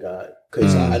relationship with God.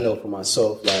 Because I know for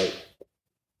myself, like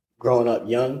growing up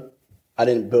young, I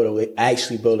didn't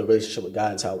actually build a relationship with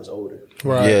God until I was older.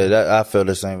 Right. Yeah, I feel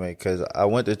the same way because I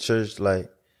went to church like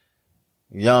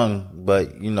young,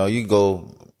 but you know, you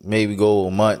maybe go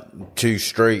a month, 2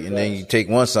 straight, and then you take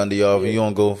one Sunday off, and you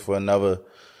don't go for another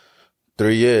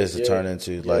 3 years to turn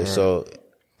into like. So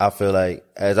I feel like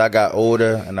as I got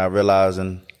older and I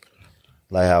realizing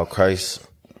like how Christ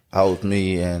helped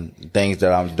me and things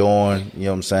that I'm doing, you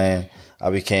know what I'm saying? I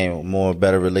became a more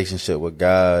better relationship with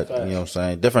God. You know what I'm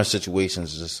saying? Different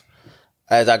situations. Just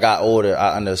as I got older,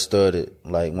 I understood it.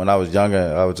 Like when I was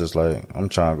younger, I was just like, I'm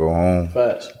trying to go home.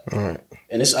 Facts. All right.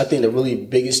 And I think the really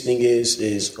biggest thing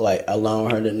is like allowing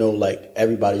her to know like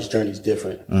everybody's journey is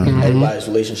different. Mm-hmm. Everybody's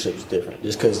relationship is different.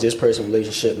 Just because this person's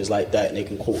relationship is like that and they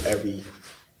can quote every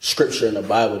scripture in the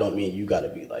Bible don't mean you got to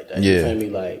be like that. You feel me?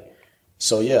 Like.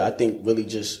 So, yeah, I think really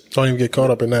just... Don't even get caught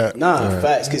up in that.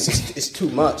 Facts, because it's too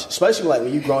much. Especially, like,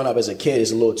 when you're growing up as a kid, it's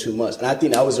a little too much. And I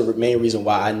think that was the main reason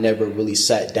why I never really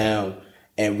sat down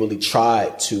and really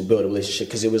tried to build a relationship.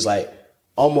 Because it was, like,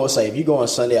 almost like if you go on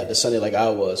Sunday after Sunday like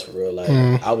I was, for real, like,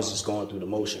 I was just going through the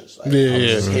motions. Like, I was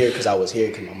just here because I was here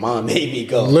because my mom made me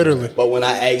go. Literally. But when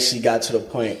I actually got to the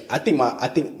point... I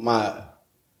think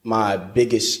my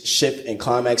biggest shift and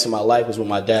climax in my life was when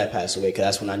my dad passed away, because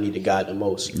that's when I needed God the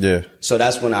most. Yeah. So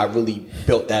that's when I really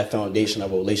built that foundation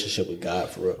of a relationship with God,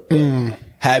 for real. But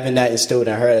having that instilled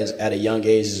in her at a young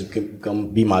age is going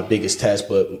to be my biggest test,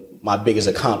 but my biggest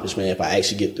accomplishment if I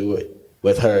actually get through it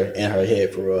with her in her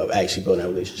head, for real, of actually building a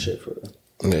relationship, for real.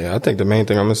 Yeah, I think the main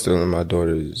thing I'm instilling in my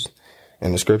daughter is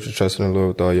in the scripture, trusting the Lord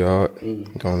with all your heart.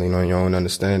 Don't lean on your own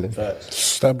understanding.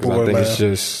 Facts. That 'Cause boy, I think man. it's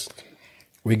just,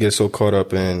 we get so caught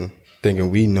up in thinking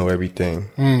we know everything.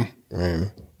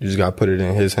 And you just got to put it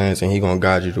in his hands and he going to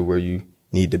guide you to where you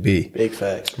need to be. Big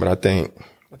facts. But I think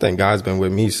God's been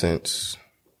with me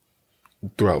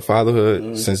throughout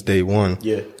fatherhood, since day one.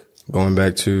 Yeah. Going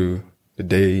back to the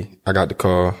day I got the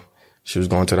call, she was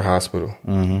going to the hospital.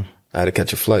 I had to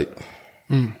catch a flight.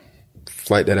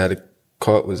 Flight that I had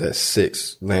caught was at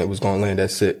 6. Was going to land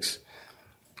at 6.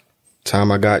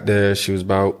 Time I got there, she was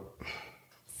about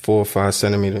 4 or 5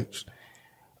 centimeters.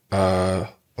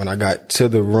 When I got to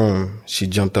the room, she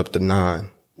jumped up to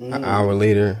 9. An hour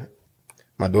later,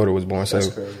 my daughter was born. So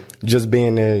crazy. just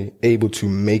being there, able to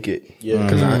make it. Yeah.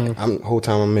 Because I'm the whole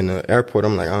time I'm in the airport,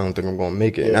 I'm like, I don't think I'm going to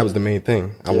make it. And that was the main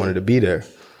thing. I wanted to be there.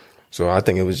 So I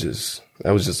think that was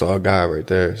just all God right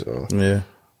there. So Yeah.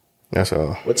 that's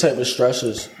all. What type of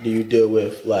stressors do you deal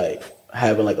with, like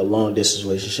having like a long distance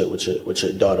relationship with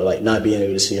your daughter, like not being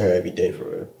able to see her every day for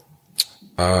real?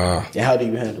 And how do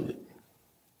you handle it?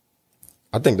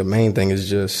 I think the main thing is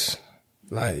just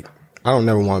like, I don't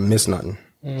never want to miss nothing.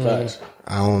 Facts.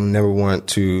 I don't never want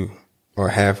to or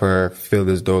have her feel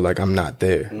as though like I'm not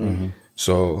there.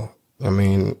 So, I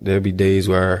mean, there'll be days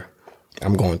where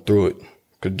I'm going through it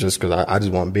just because I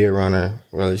just want to be around her,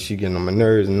 whether she getting on my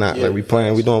nerves or not. Yeah, like we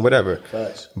playing, we doing whatever.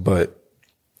 Facts. But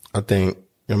I think,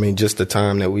 just the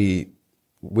time that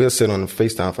we'll sit on the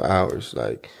FaceTime for hours.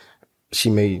 Like she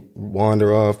may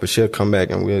wander off, but she'll come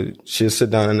back and she'll sit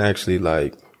down and actually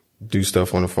like do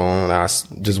stuff on the phone.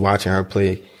 Just watching her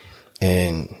play,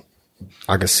 and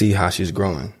I can see how she's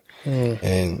growing.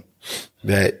 And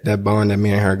that bond that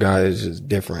me and her got is just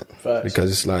different. Facts.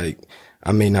 Because it's like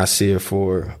I may not see her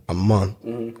for a month,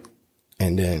 and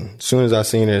then as soon as I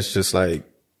seen her, it's just like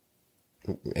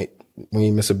we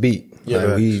ain't miss a beat. Yeah,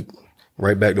 like we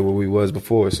right back to where we was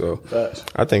before. So Facts.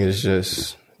 I think it's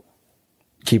just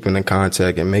keeping in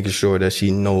contact and making sure that she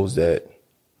knows that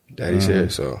Daddy's here.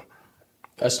 So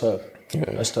That's tough.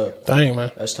 That's tough. Dang,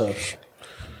 man. That's tough.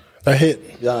 That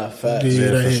hit. Yeah, facts. Yeah,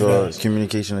 Yeah, that for hit. sure.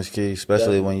 Communication is key,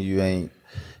 especially when you ain't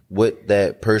with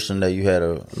that person that you had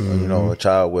a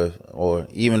child with, or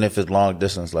even if it's long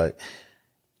distance.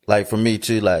 Like for me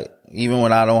too, like even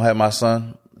when I don't have my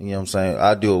son, you know what I'm saying,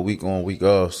 I do a week on, week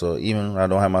off. So even when I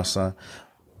don't have my son,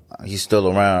 he's still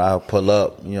around. I'll pull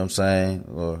up, you know what I'm saying,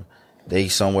 or they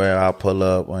somewhere, I'll pull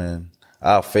up and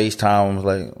I'll FaceTime him,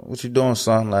 like, what you doing,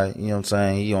 son? Like, you know what I'm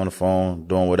saying? He on the phone,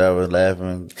 doing whatever,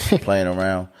 laughing, playing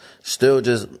around. Still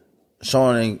just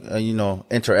showing,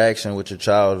 interaction with your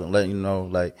child and letting you know,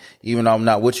 like, even though I'm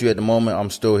not with you at the moment,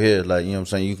 I'm still here. Like, you know what I'm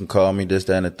saying? You can call me this,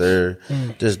 that, and the third.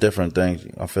 Just different things.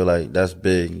 I feel like that's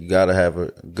big. You gotta have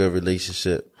a good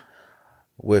relationship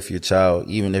with your child,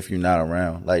 even if you're not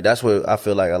around. Like, that's where I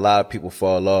feel like a lot of people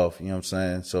fall off, you know what I'm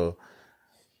saying? So,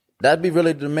 that'd be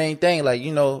really the main thing. Like,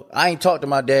 I ain't talked to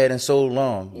my dad in so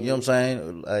long. You know what I'm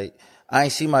saying? Like, I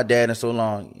ain't seen my dad in so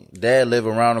long. Dad live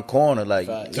around the corner. Like,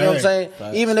 Facts. you know what I'm saying?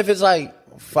 Facts. Even if it's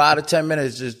like 5 to 10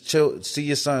 minutes, just chill, see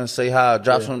your son, say hi,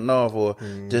 drop something off, or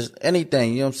just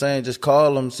anything. You know what I'm saying? Just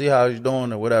call him, see how he's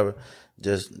doing or whatever.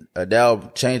 Just,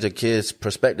 that'll change a kid's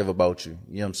perspective about you.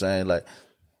 You know what I'm saying? Like,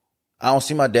 I don't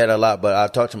see my dad a lot, but I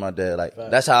talk to my dad. Like,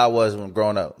 that's how I was when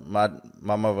growing up. My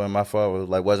mother and my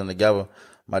father wasn't together.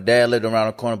 My dad lived around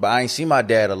the corner, but I ain't see my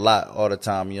dad a lot all the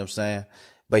time, you know what I'm saying?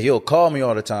 But he'll call me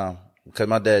all the time because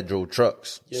my dad drove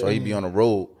trucks, so he'd be on the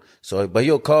road. So, but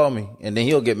he'll call me, and then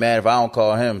he'll get mad if I don't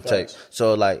call him.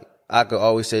 So, like, I could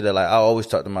always say that, like, I always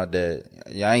talk to my dad.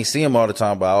 Yeah, I ain't see him all the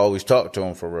time, but I always talk to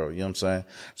him for real, you know what I'm saying?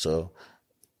 So,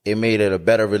 it made it a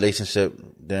better relationship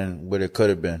than what it could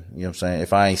have been, you know what I'm saying?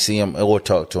 If I ain't see him or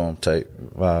talk to him type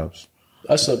vibes.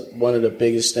 That's one of the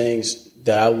biggest things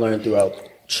that I've learned throughout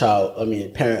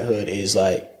parenthood is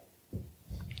like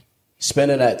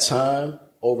spending that time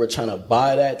over trying to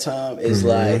buy that time is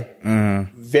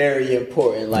very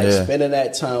important. Like spending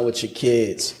that time with your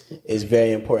kids is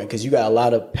very important because you got a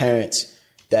lot of parents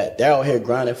that they're out here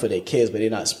grinding for their kids, but they're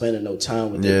not spending no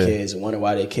time with their kids and wondering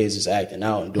why their kids is acting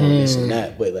out and doing this and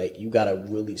that. But like, you gotta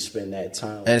really spend that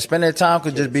time. And spend that time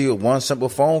could just be one simple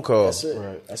phone call. That's it.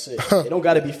 Right. That's it. It don't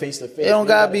gotta be face to face. It don't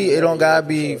gotta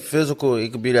be physical. It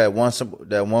could be that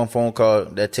one phone call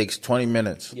that takes 20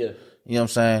 minutes. Yeah. You know what I'm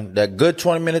saying? That good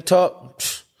 20-minute talk,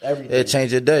 Everything. it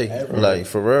change your day. Everything. Like,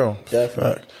 for real.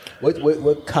 Definitely.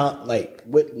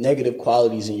 What negative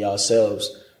qualities in yourselves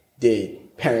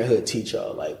did parenthood teach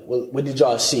y'all? Like, what did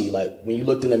y'all see? Like, when you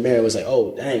looked in the mirror, it was like,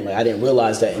 oh, dang, like, I didn't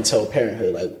realize that until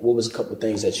parenthood. Like, what was a couple of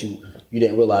things that you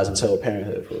didn't realize until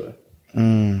parenthood for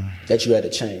that you had to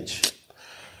change?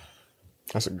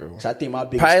 That's a good one. So I think my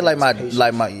biggest Probably thing is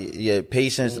patience.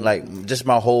 Patience, like just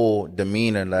my whole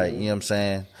demeanor, like, you know what I'm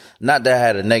saying? Not that I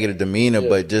had a negative demeanor,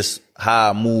 but just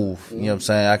how I move, you know what I'm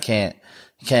saying? I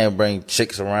can't bring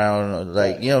chicks around, or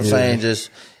like, you know what I'm saying? Just,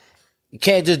 you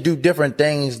can't just do different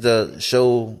things to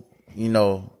show, you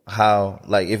know, how,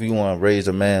 like, if you want to raise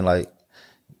a man, like,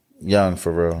 young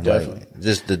for real. Definitely. Like,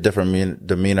 just the different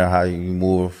demeanor, how you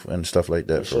move and stuff like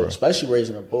that for real. Especially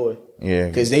raising a boy. Yeah.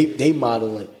 Because they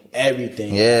modeling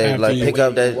everything. Yeah, like The pick way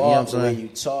up that, you you know what I'm walk, the way saying? you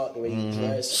talk, the way you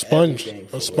dress. Sponge, everything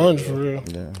a sponge for real.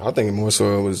 I think more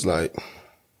so it was like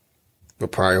the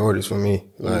priorities for me,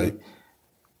 like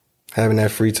having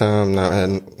that free time, not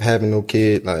having no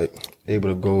kid, like able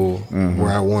to go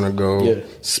where I want to go,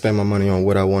 spend my money on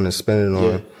what I want to spend it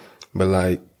on. But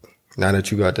like now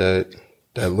that you got that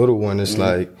little one, it's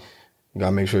like you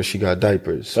gotta make sure she got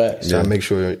diapers. Facts. You gotta make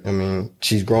sure. I mean,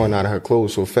 she's growing out of her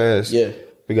clothes so fast. Yeah.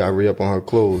 We gotta re up on her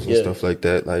clothes and stuff like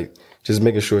that. Like just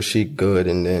making sure she good,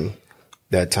 and then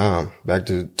that time back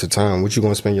to time. What you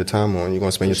gonna spend your time on? You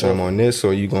gonna spend your time on this,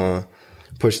 or you gonna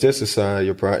push this aside?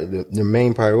 Your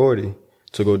main priority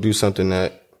to go do something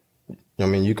that I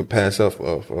mean you could pass up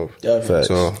of. Definitely.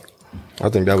 So I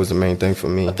think that was the main thing for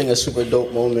me. I think a super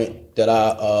dope moment that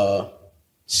I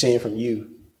seen from you.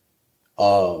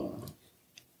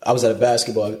 I was at a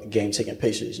basketball game taking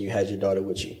pictures, and you had your daughter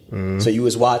with you. So you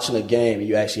was watching a game, and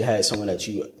you actually had someone that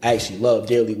you actually love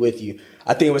dearly with you.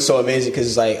 I think it was so amazing because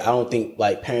it's like I don't think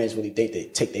like parents really think they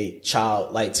take their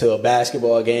child like to a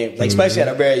basketball game, like especially at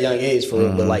a very young age for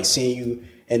real. But like seeing you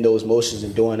in those motions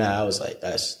and doing that, I was like,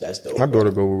 that's dope. My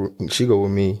daughter go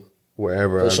with me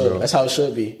wherever I go. That's how it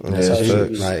should be. That's how it should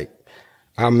be. Like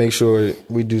I'll make sure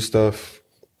we do stuff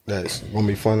that's gonna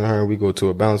be fun to her. We go to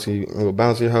a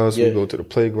bouncy house. We go to the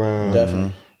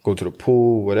playground. Go to the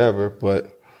pool, whatever.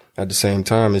 But at the same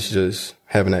time, it's just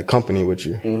having that company with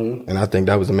you. And I think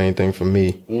that was the main thing for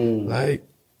me. Like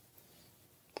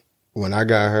when I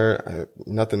got her,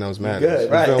 nothing else matters.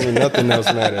 Good, right. You feel me? Nothing else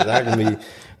matters. I can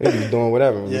be doing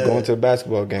whatever. Going to a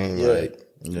basketball game,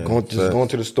 going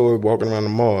to the store, walking around the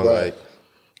mall, like.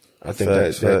 I think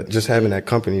that just having that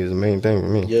company is the main thing for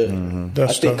me. Yeah.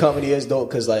 I think company is dope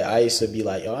because like I used to be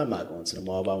like, yo, I'm not going to the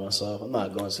mall by myself. I'm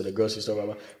not going to the grocery store by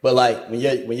myself. But like when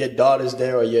your daughter's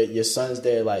there or your son's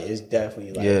there, like it's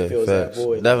definitely like it fills that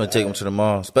void. Definitely take them to the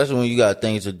mall, especially when you got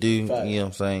things to do. You know what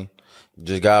I'm saying?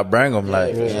 Just gotta bring them,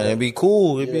 and it'd be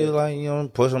cool. It'd be like, you know,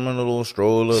 push them in a little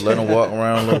stroller, let them walk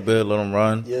around a little bit, let them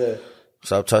run. Yeah.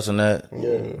 Stop touching that.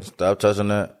 Stop touching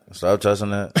that. Stop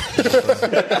touching that.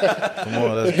 Come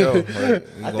on, let's go.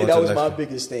 Like, I think that was my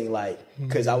biggest thing, like,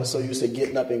 because I was so used to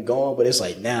getting up and going, but it's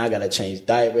like now I gotta change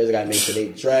diapers. I gotta make sure they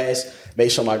dress,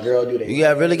 make sure my girl do that.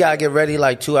 You really gotta get ready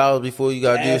like 2 hours before you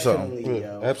gotta do something.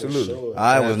 Yo, absolutely. Sure.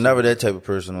 I was never that type of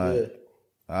person. Like,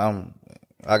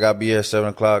 I gotta be at 7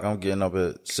 o'clock. I'm getting up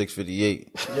at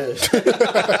 6:58.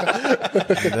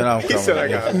 Then I'm coming. He said I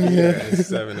got at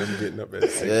 7. I'm getting up at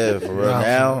 6. Yeah, for real.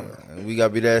 Now we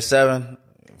gotta be there at 7.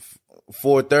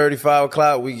 4:30, 5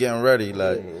 o'clock. We getting ready.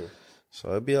 Like, so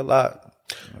it'd be a lot.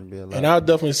 And I'll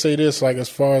definitely say this, like as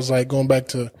far as like going back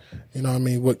to, you know what I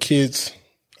mean, what kids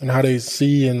and how they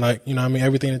see and like, you know what I mean,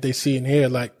 everything that they see and hear.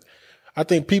 Like, I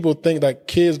think people think like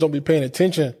kids don't be paying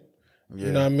attention. Yeah.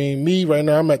 You know what I mean? Me right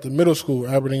now, I'm at the middle school,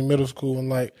 Aberdeen Middle School, and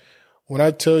like when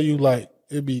I tell you like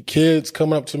it'd be kids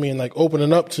coming up to me and like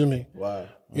opening up to me. Wow.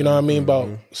 You know what I mean? About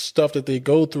stuff that they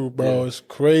go through, bro. It's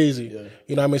crazy. Yeah.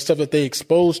 You know what I mean? Stuff that they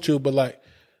exposed to, but like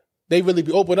they really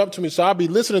be open up to me. So I'll be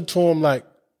listening to them like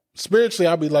spiritually.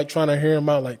 I'll be like trying to hear them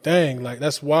out like, dang, like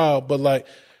that's wild. But like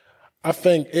I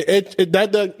think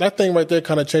that thing right there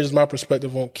kind of changes my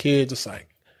perspective on kids. It's like,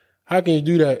 how can you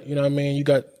do that? You know what I mean? You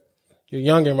got your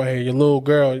youngin right here, your little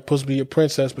girl, you're supposed to be your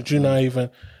princess, but you're not even,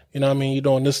 you know what I mean? You're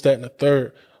doing this, that, and the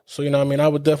third. So, you know what I mean? I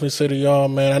would definitely say to y'all,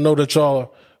 man, I know that y'all are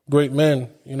great men,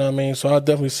 you know what I mean? So I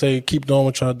definitely say keep doing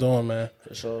what y'all doing, man.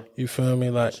 For sure. You feel me?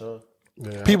 Like,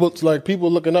 Yeah.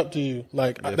 people looking up to you.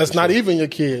 Like, that's not even your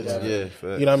kids. Yeah,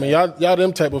 you know what I mean? Y'all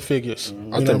them type of figures.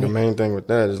 I think the main thing with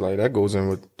that is like that goes in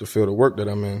with the field of work that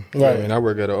I'm in. Right. I mean, I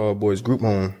work at an all boys group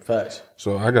home. Facts.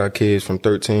 So I got kids from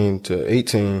 13 to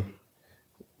 18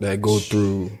 that go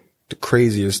through the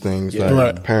craziest things. Yeah.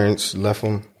 Like Right. parents left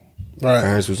them. Right.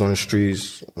 Parents was on the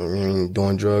streets, I mean,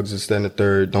 doing drugs, this, that, and the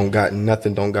third. Don't got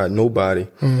nothing, don't got nobody.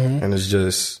 And it's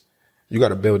just, you got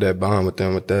to build that bond with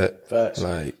them with that. Facts.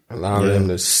 Like, allowing them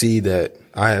to see that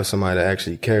I have somebody that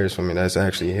actually cares for me, that's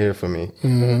actually here for me,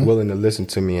 willing to listen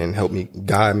to me and help me,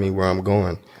 guide me where I'm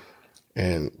going.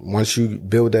 And once you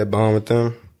build that bond with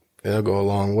them, it'll go a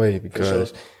long way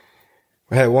because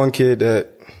I had one kid that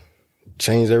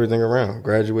changed everything around,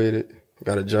 graduated,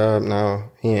 got a job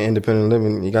now. He in independent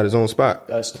living. He got his own spot.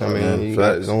 That's I mean, man, he facts.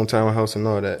 got his own townhouse and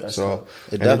all that. That's so tough.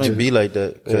 It and definitely just- be like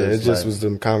that. Yeah, it 'cause, just like, was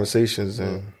them conversations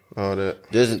and all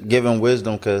that. just giving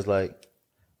wisdom, because like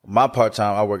my part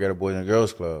time, I work at a Boys and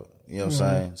Girls Club. You know what I'm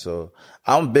saying? So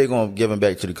I'm big on giving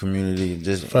back to the community,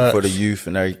 just Facts. for the youth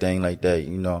and everything like that.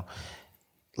 You know,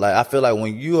 like I feel like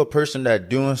when you a person that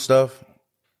doing stuff,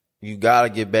 you gotta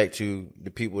get back to the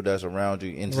people that's around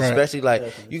you, and Right. especially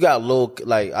like you got little,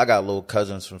 like I got little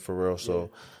cousins for real, so.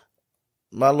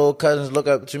 My little cousins look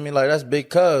up to me like that's big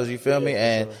cuz, you feel me?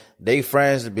 And they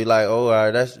friends be like, oh, all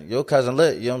right, that's your cousin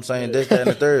lit, you know what I'm saying? This, that,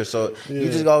 and the third. So you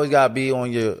just always gotta be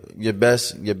on your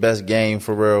best game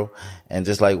for real. And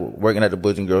just like working at the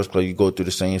Boys and Girls Club, you go through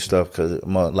the same stuff because a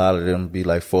lot of them be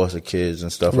like foster kids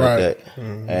and stuff Right. like that.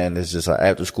 And it's just an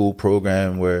after school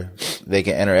program where they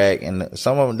can interact. And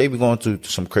some of them, they be going through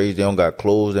some crazy, they don't got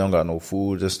clothes, they don't got no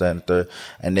food, this, that, and the third.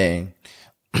 And then,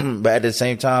 but at the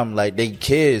same time, like they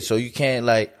kids, so you can't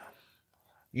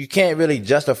really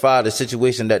justify the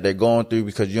situation that they're going through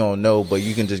because you don't know, but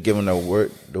you can just give them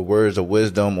the words of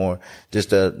wisdom or just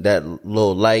that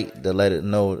little light to let it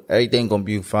know everything gonna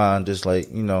be fine. Just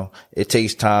like, you know, it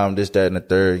takes time, this, that, and the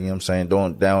third, you know what I'm saying?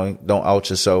 Don't out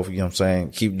yourself, you know what I'm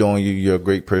saying? Keep doing you, you're a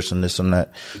great person, this and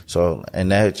that. So,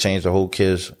 and that changed the whole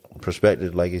kid's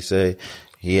perspective, like he said.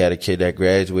 He had a kid that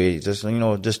graduated. Just, you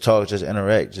know, just talk, just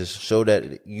interact, just show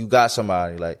that you got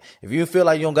somebody. Like, if you feel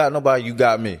like you don't got nobody, you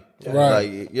got me. Right.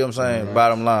 Like, you know what I'm saying?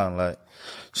 Bottom line, like,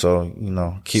 so, you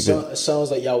know, keep it. It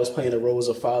sounds like y'all was playing the roles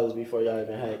of fathers before y'all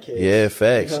even had kids. Yeah,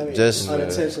 facts. You know what I mean? Just,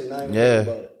 unintentionally, not even yeah.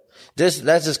 thinking about it.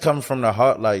 That's just coming from the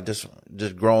heart, like, just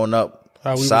growing up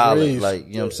How we was solid, raised. like,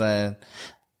 you know what I'm saying?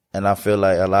 And I feel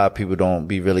like a lot of people don't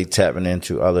be really tapping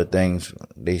into other things.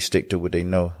 They stick to what they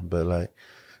know. But like,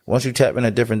 once you tap into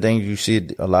different things, you see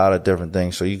a lot of different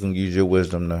things. So you can use your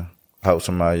wisdom to help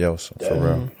somebody else, for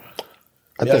real.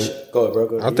 I Yeah, think go ahead, bro.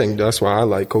 Go ahead. I think that's why I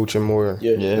like coaching more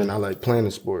Yeah. than I like playing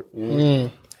the sport.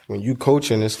 When you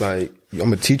coaching, it's like I'm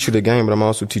gonna teach you the game, but I'm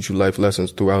also teach you life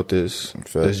lessons throughout this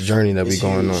journey that we It's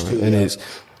going huge on. too, And yeah.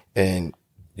 and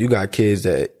you got kids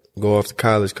that go off to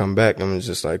college, come back, and it's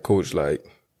just like, coach, like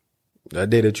that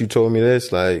day that you told me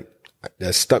this, like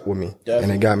that stuck with me, Definitely.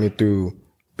 and it got me through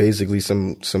basically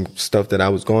some stuff that I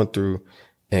was going through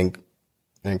in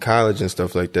college and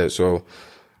stuff like that. So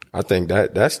I think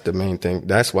that's the main thing.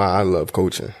 That's why I love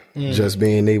coaching. Just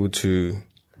being able to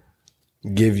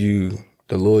give you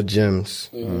the little gems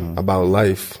about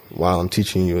life while I'm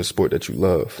teaching you a sport that you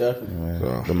love. Definitely.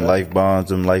 So, Them life bonds,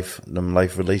 them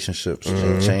life relationships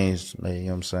changed. Like, you know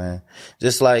what I'm saying?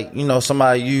 Just like, you know,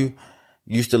 somebody you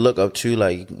used to look up to,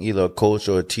 like either a coach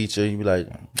or a teacher, you be like,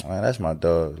 man, that's my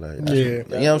dog. Like, that's Yeah. you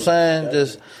know what I'm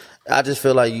saying? I just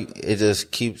feel like it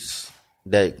just keeps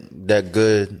that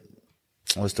good,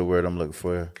 what's the word I'm looking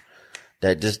for?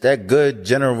 That good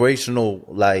generational,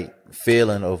 like,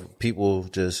 feeling of people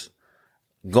just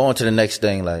going to the next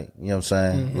thing, like, you know what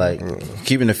I'm saying? Like,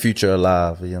 keeping the future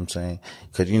alive, you know what I'm saying?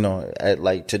 Cause, you know,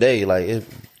 like today, like,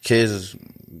 kids is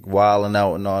wilding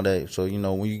out and all that. So, you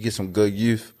know, when you get some good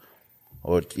youth,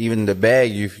 or even the bad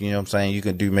youth, you know what I'm saying, you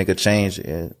can make a change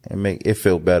and make it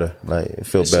feel better. Like, it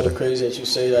feels It's better. so crazy that you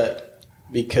say that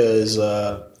because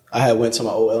I had went to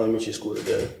my old elementary school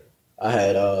today. I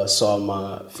had saw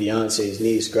my fiance's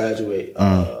niece graduate.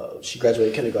 She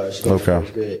graduated kindergarten. She got Okay.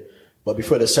 first grade. But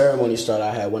before the ceremony started,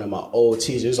 I had one of my old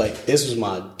teachers. It was like, this was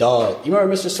my dog. You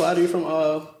remember Mr. Slattery from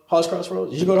House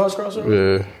Crossroads? Did you go to House Crossroads?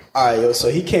 yeah. All right, yo. So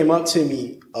he came up to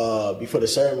me before the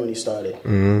ceremony started. He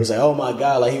was like, "Oh my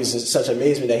God!" Like, he was in such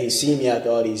amazement that he seen me after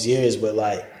all these years, but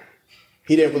like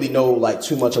he didn't really know like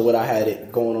too much of what I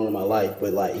had going on in my life.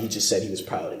 But like he just said he was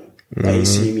proud of me. Like he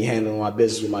seen me handling my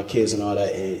business with my kids and all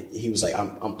that, and he was like,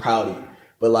 "I'm proud of you."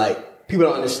 But like people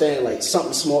don't understand, like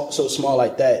something so small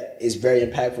like that is very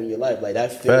impactful in your life. Like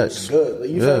that feels Facts. good. Like,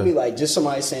 you Yeah. feel me? Like just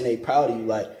somebody saying they proud of you,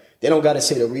 like. They don't got to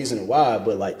say the reason why,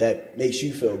 but like that makes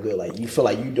you feel good. Like you feel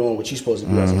like you doing what you're supposed to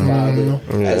do as a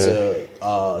father, as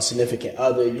a significant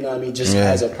other. You know what I mean? Just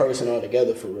as a person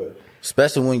altogether, for real.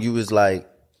 Especially when you was like,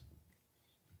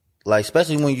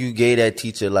 especially when you gave that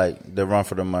teacher like the run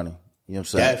for the money. You know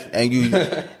what I'm saying? Definitely. And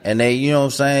you, and they, you know what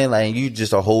I'm saying? Like, you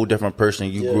just a whole different person.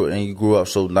 You grew up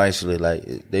so nicely.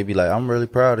 Like, they be like, I'm really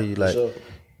proud of you. Like, Sure.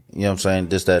 you know what I'm saying?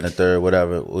 This, that, and the third,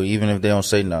 whatever. Or even if they don't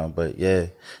say nothing. But yeah.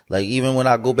 Like, even when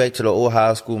I go back to my old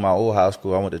high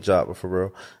school, I went to Joppa for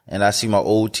real. And I see my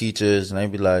old teachers and they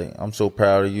be like, I'm so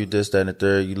proud of you, this, that, and the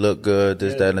third. You look good,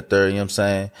 this, that, and the third. You know what I'm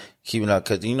saying? Keeping up.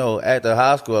 Cause, you know, after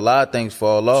high school, a lot of things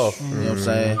fall off. You know what I'm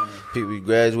saying? People you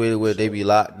graduated with, they be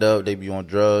locked up, they be on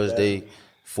drugs, they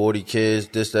 40 kids,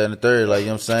 this, that, and the third. Like, you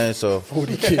know what I'm saying? So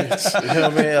 40 kids. you know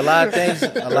what I mean? A lot of things,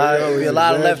 a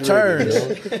lot of left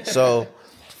turns. So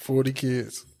 40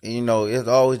 kids. you know, it's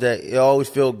always that. It always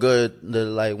feel good to,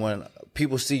 like, when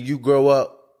people see you grow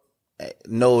up,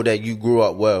 know that you grew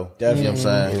up well. Definitely. You know what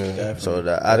I'm saying? Yeah. So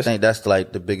that, I think that's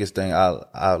like the biggest thing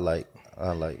I like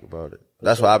about it.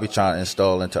 That's what I be trying to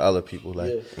install into other people.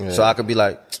 Like, so I could be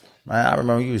like, man, I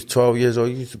remember you was 12 years old.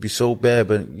 You used to be so bad,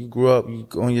 but you grew up, you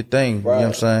on your thing. Right. You know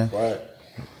what I'm saying?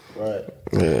 Right.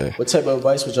 Yeah. What type of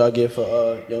advice would y'all give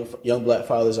for young black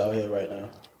fathers out here right now?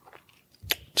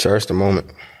 Cherish the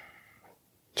moment.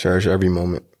 Cherish every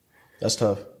moment. That's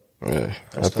tough. Yeah.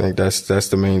 I think that's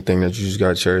the main thing, that you just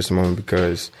gotta cherish the moment,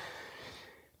 because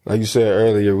like you said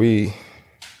earlier, we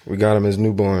got them as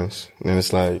newborns, and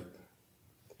it's like,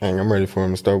 dang, I'm ready for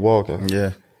him to start walking.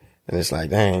 Yeah. And it's like,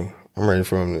 dang, I'm ready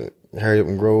for him to hurry up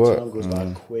and grow up. Time goes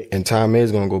by quick. And time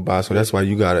is gonna go by, so that's why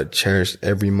you gotta cherish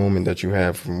every moment that you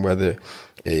have, from whether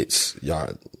it's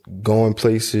y'all going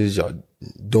places, y'all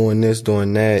doing this,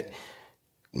 doing that.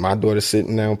 My daughter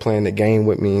sitting down playing the game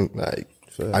with me, like,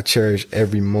 I cherish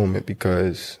every moment,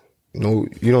 because you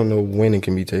don't know when it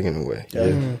can be taken away.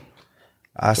 Yeah.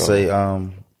 I say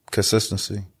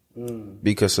consistency.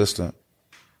 Be consistent.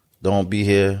 Don't be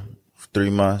here for 3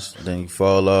 months, then you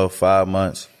fall off 5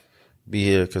 months. Be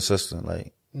here consistent.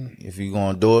 Like, if you're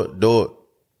going to do it, do it.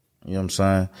 You know what I'm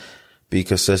saying? Be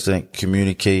consistent,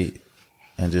 communicate,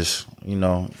 and just, you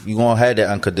know, you're going to have that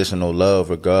unconditional love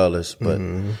regardless, but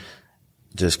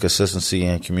just consistency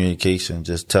and communication.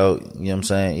 Just tell, you know what I'm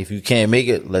saying? If you can't make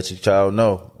it, let your child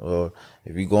know. Or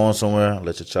if you're going somewhere,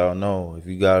 let your child know. If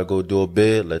you got to go do a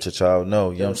bid, let your child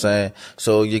know. You know what I'm saying?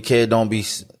 So your kid don't be,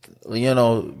 you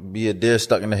know, be a deer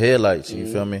stuck in the headlights. You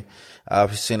feel me?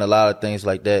 I've seen a lot of things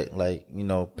like that. Like, you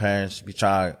know, parents be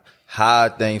trying to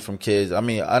hide things from kids. I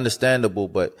mean, understandable,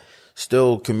 but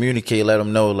still communicate, let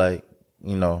them know, like,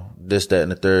 you know, this, that,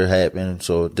 and the third happened.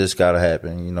 So this got to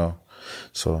happen, you know.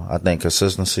 So I think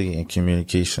consistency and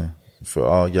communication for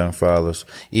all young fathers,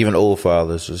 even old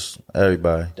fathers, just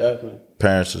everybody. Definitely.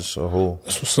 Parents as a whole.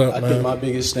 That's what's up, I man. think my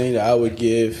biggest thing that I would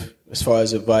give as far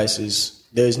as advice is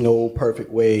there's no perfect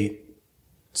way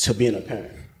to being a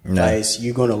parent. No. Like,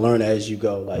 you're going to learn as you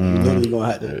go. Like, you're literally going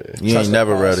to have to You trust ain't the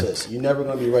never ready. process. You're never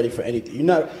going to be ready for anything.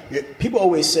 People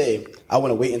always say, I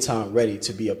want to wait until I'm ready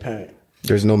to be a parent.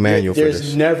 There's no manual for There's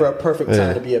this. never a perfect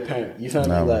time to be a parent. You feel me?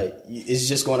 Never. Like, it's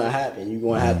just going to happen. You're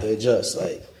going to have to adjust.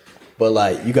 Like, but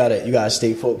like, you gotta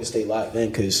stay focused, stay locked in,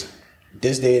 because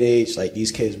this day and age, like,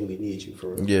 these kids really need you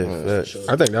for real. Yeah, For facts. sure.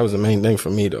 I think that was the main thing for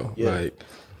me, though. Yeah. Like,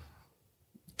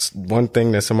 it's one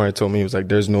thing that somebody told me was like,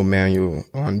 there's no manual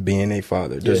on being a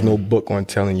father. There's no book on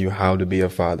telling you how to be a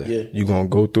father. Yeah. You're going to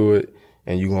go through it,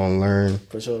 and you're going to learn.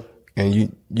 For sure. And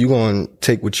you going to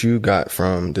take what you got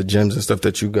from the gems and stuff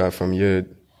that you got from your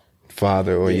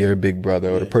father or your big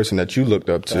brother or the person that you looked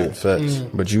up to. Facts.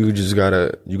 But you just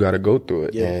gotta go through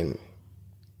it. Yeah. And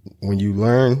when you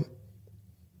learn,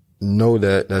 know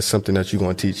that that's something that you're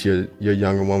going to teach your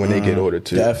younger one when they get older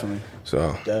too. Definitely.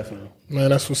 So Definitely. Man,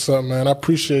 that's what's up, man. I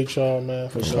appreciate y'all, man,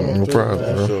 for coming no through,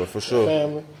 problem, man. bro. For sure.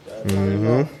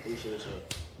 Family.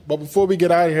 But before we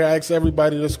get out of here, I ask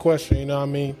everybody this question, you know what I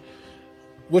mean?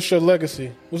 What's your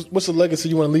legacy? What's the legacy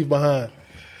you want to leave behind?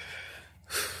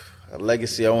 A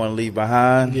legacy I want to leave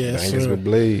behind. Yeah, Bangers sir. with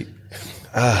Blade.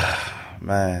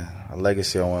 Man, a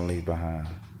legacy I want to leave behind.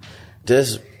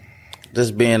 Just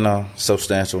being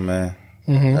substantial, man.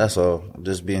 That's all.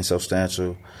 Just being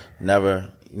substantial.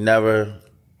 Never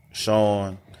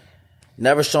showing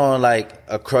like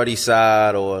a cruddy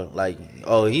side, or like,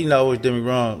 oh, he always did me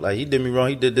wrong. Like, he did me wrong.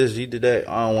 He did this. He did that.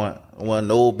 I don't want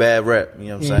no bad rep. You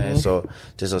know what I'm saying? So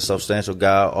just a substantial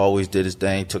guy. Always did his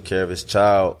thing. Took care of his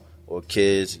child or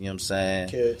kids. You know what I'm saying?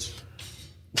 Kids.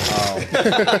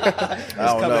 I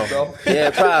don't know. bro. Yeah,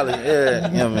 probably.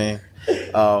 Yeah, you know what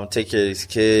I mean? Take care of these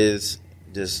kids.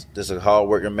 Just a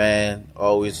hard-working man.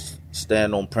 Always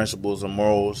stand on principles and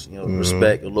morals. You know,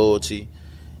 respect and loyalty.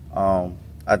 I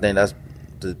think that's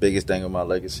the biggest thing of my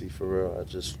legacy, for real.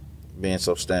 Just being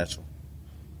substantial.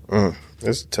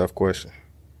 That's a tough question.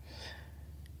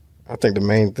 I think the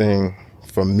main thing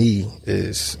for me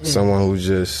is someone who's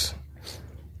just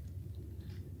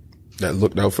that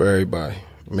looked out for everybody.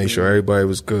 Make sure everybody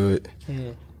was good.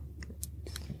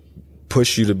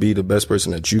 Push you to be the best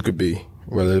person that you could be,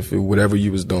 whatever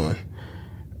you was doing.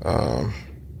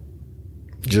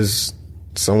 Just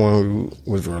someone who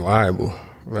was reliable.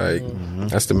 Like,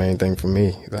 that's the main thing for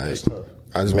me. Like, I just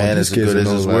want Man these is as kids good to as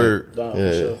know, his like, word. No, Yeah.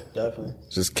 for sure. Definitely.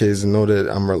 just kids to know that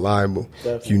I'm reliable.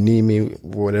 Definitely. If you need me,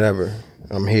 whatever,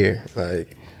 I'm here.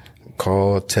 Like,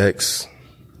 call, text.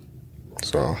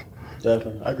 So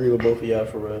Definitely. I agree with both of y'all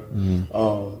for real.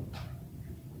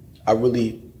 I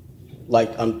really,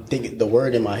 I'm thinking, the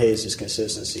word in my head is just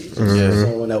consistency. Just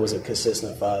someone that was a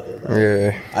consistent father.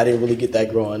 I didn't really get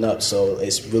that growing up, so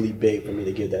it's really big for me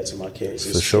to give that to my kids.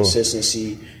 It's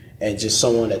consistency and just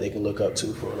someone that they can look up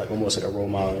to for, almost like a role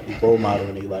model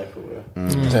in their life for real.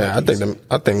 Yeah,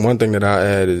 I think one thing that I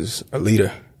add is a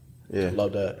leader. Yeah,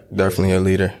 love that. Definitely a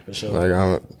leader. For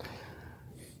sure.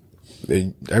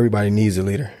 Everybody needs a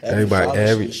leader.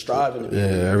 Everybody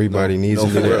needs a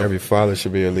leader. Every father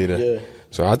should be a leader. Yeah.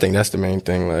 So I think that's the main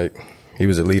thing. He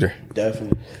was a leader.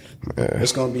 Definitely. Yeah.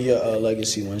 What's gonna be your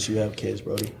legacy once you have kids,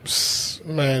 Brody?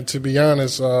 Man, to be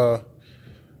honest,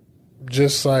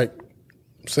 just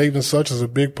saving such is a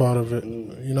big part of it.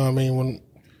 You know what I mean?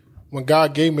 When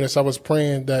God gave me this, I was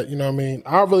praying that, you know what I mean,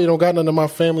 I really don't got none of my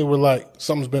family where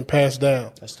something's been passed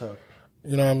down. That's tough.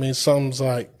 You know what I mean? Something's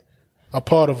a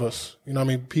part of us. You know what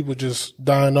I mean? People just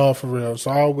dying off for real.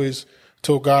 So I always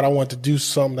told God I want to do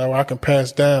something that I can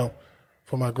pass down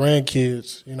for my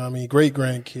grandkids, you know what I mean, great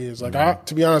grandkids.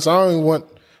 To be honest, I don't even want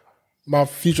my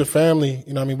future family,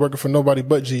 you know what I mean, working for nobody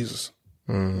but Jesus.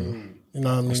 You know what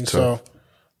I mean? So,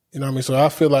 you know what I mean? So I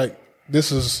feel like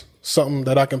this is something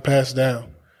that I can pass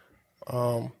down.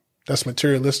 That's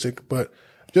materialistic, but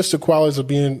just the qualities of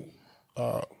being,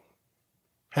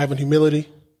 having humility,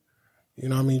 you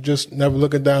know what I mean? Just never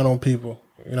looking down on people,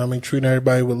 you know what I mean? Treating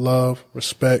everybody with love,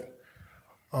 respect.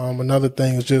 Another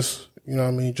thing is just, you know what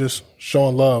I mean, just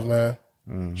showing love, man.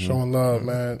 Showing love,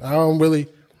 man. I don't really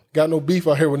got no beef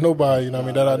out here with nobody, you know what I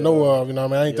mean, that I know of, you know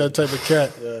what I mean? I ain't that type of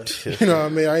cat. You know what I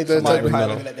mean? I ain't that type of cat.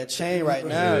 Looking at that chain right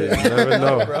now. You never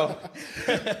know, bro.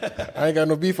 I ain't got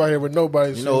no beef out here with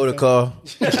nobody. You know who to call.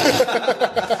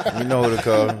 You know who to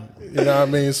call. You know what I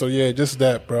mean? So, yeah, just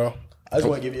that, bro. I just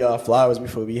want to give y'all flowers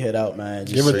before we head out, man.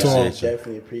 Give it to them.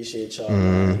 Definitely appreciate y'all,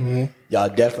 man. Y'all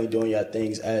definitely doing y'all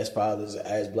things as fathers,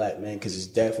 as black men, because it's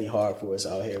definitely hard for us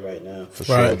out here right now. For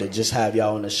sure. To just have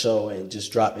y'all on the show and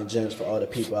just dropping gems for all the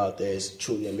people out there is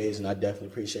truly amazing. I definitely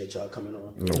appreciate y'all coming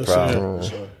on. No problem.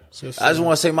 Sure. I just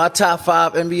want to say my top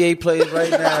 5 NBA players right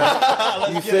now.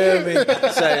 You feel me?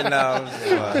 Say now.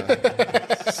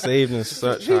 Saved and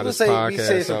such. People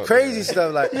say some crazy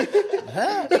stuff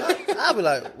huh? I'll be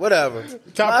like, whatever.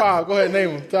 Top 5. Go ahead,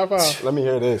 name them. Top 5. Let me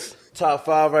hear this. Top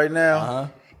 5 right now.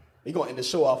 We're going to end the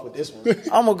show off with this one.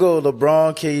 I'm going to go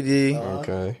LeBron, KD.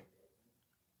 Okay.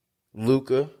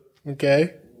 Luka.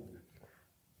 Okay.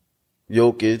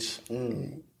 Jokic.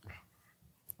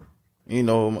 You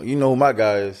know who my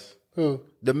guy is. Who?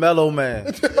 The Mellow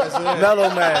Man.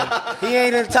 Mellow Man. He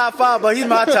ain't in the top 5, but he's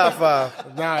my top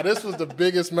 5. Nah, this was the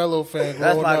biggest Mellow fan.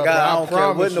 That's my up, guy. bro. I don't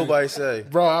care what nobody say.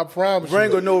 Bro, I promise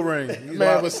ring you. or no ring.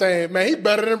 Man was saying, man, he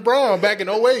better than Braun back in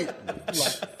 08.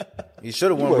 He should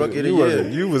have won Rookie of the Year.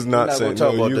 You was not saying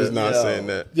that. You was not saying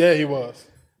that. Yeah, he was.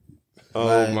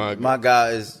 Oh my God. My guy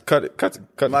is cut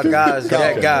my guy is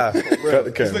that guy.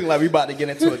 It's looking like we about to get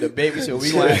into a debate, so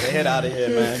we gonna have to head out of here,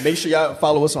 man. Make sure y'all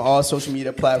follow us on all social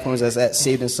media platforms. That's at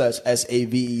Saved and Such,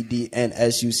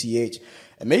 SAVEDNSUCH.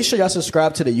 And make sure y'all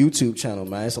subscribe to the YouTube channel,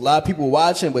 man. It's a lot of people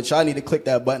watching, but y'all need to click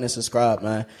that button and subscribe,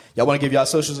 man. Y'all want to give y'all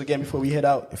socials again before we head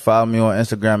out? Follow me on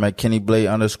Instagram at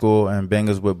KennyBlade_ and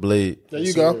Bangers with Blade. There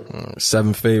you go.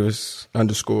 7 Favors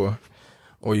 _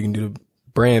 or you can do the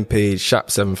brand page, Shop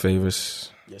 7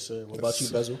 Favors. Yes, sir. What about you,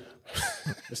 Bezel?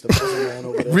 Mr. Bezel man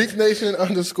over there. Reek Nation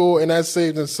 _ and that's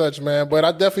Saved and Such, man. But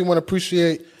I definitely want to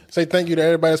say thank you to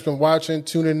everybody that's been watching,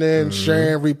 tuning in,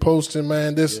 sharing, reposting,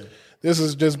 man. This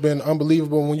has just been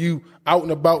unbelievable when you out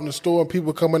and about in the store and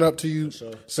people coming up to you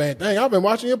saying, dang, I've been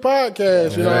watching your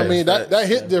podcast. You know what I mean? That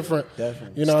hit different.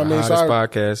 Definitely. You know what I mean? Hottest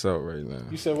podcast out right now.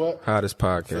 You said what? Hottest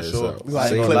podcast out. We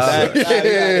like clip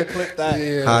that.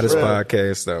 Yeah. Hottest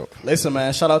podcast out. Listen,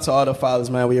 man, shout out to all the fathers,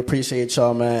 man. We appreciate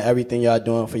y'all, man. Everything y'all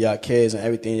doing for y'all kids and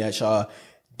everything that y'all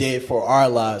did for our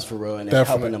lives, for real, and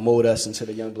helping to mold us into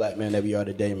the young black man that we are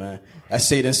today, man. That's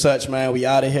Saved and Such, man. We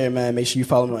out of here, man. Make sure you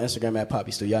follow me on Instagram at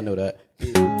Poppy Stu. Y'all know that.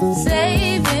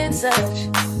 Saved and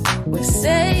Such. We're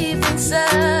saved and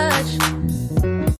such.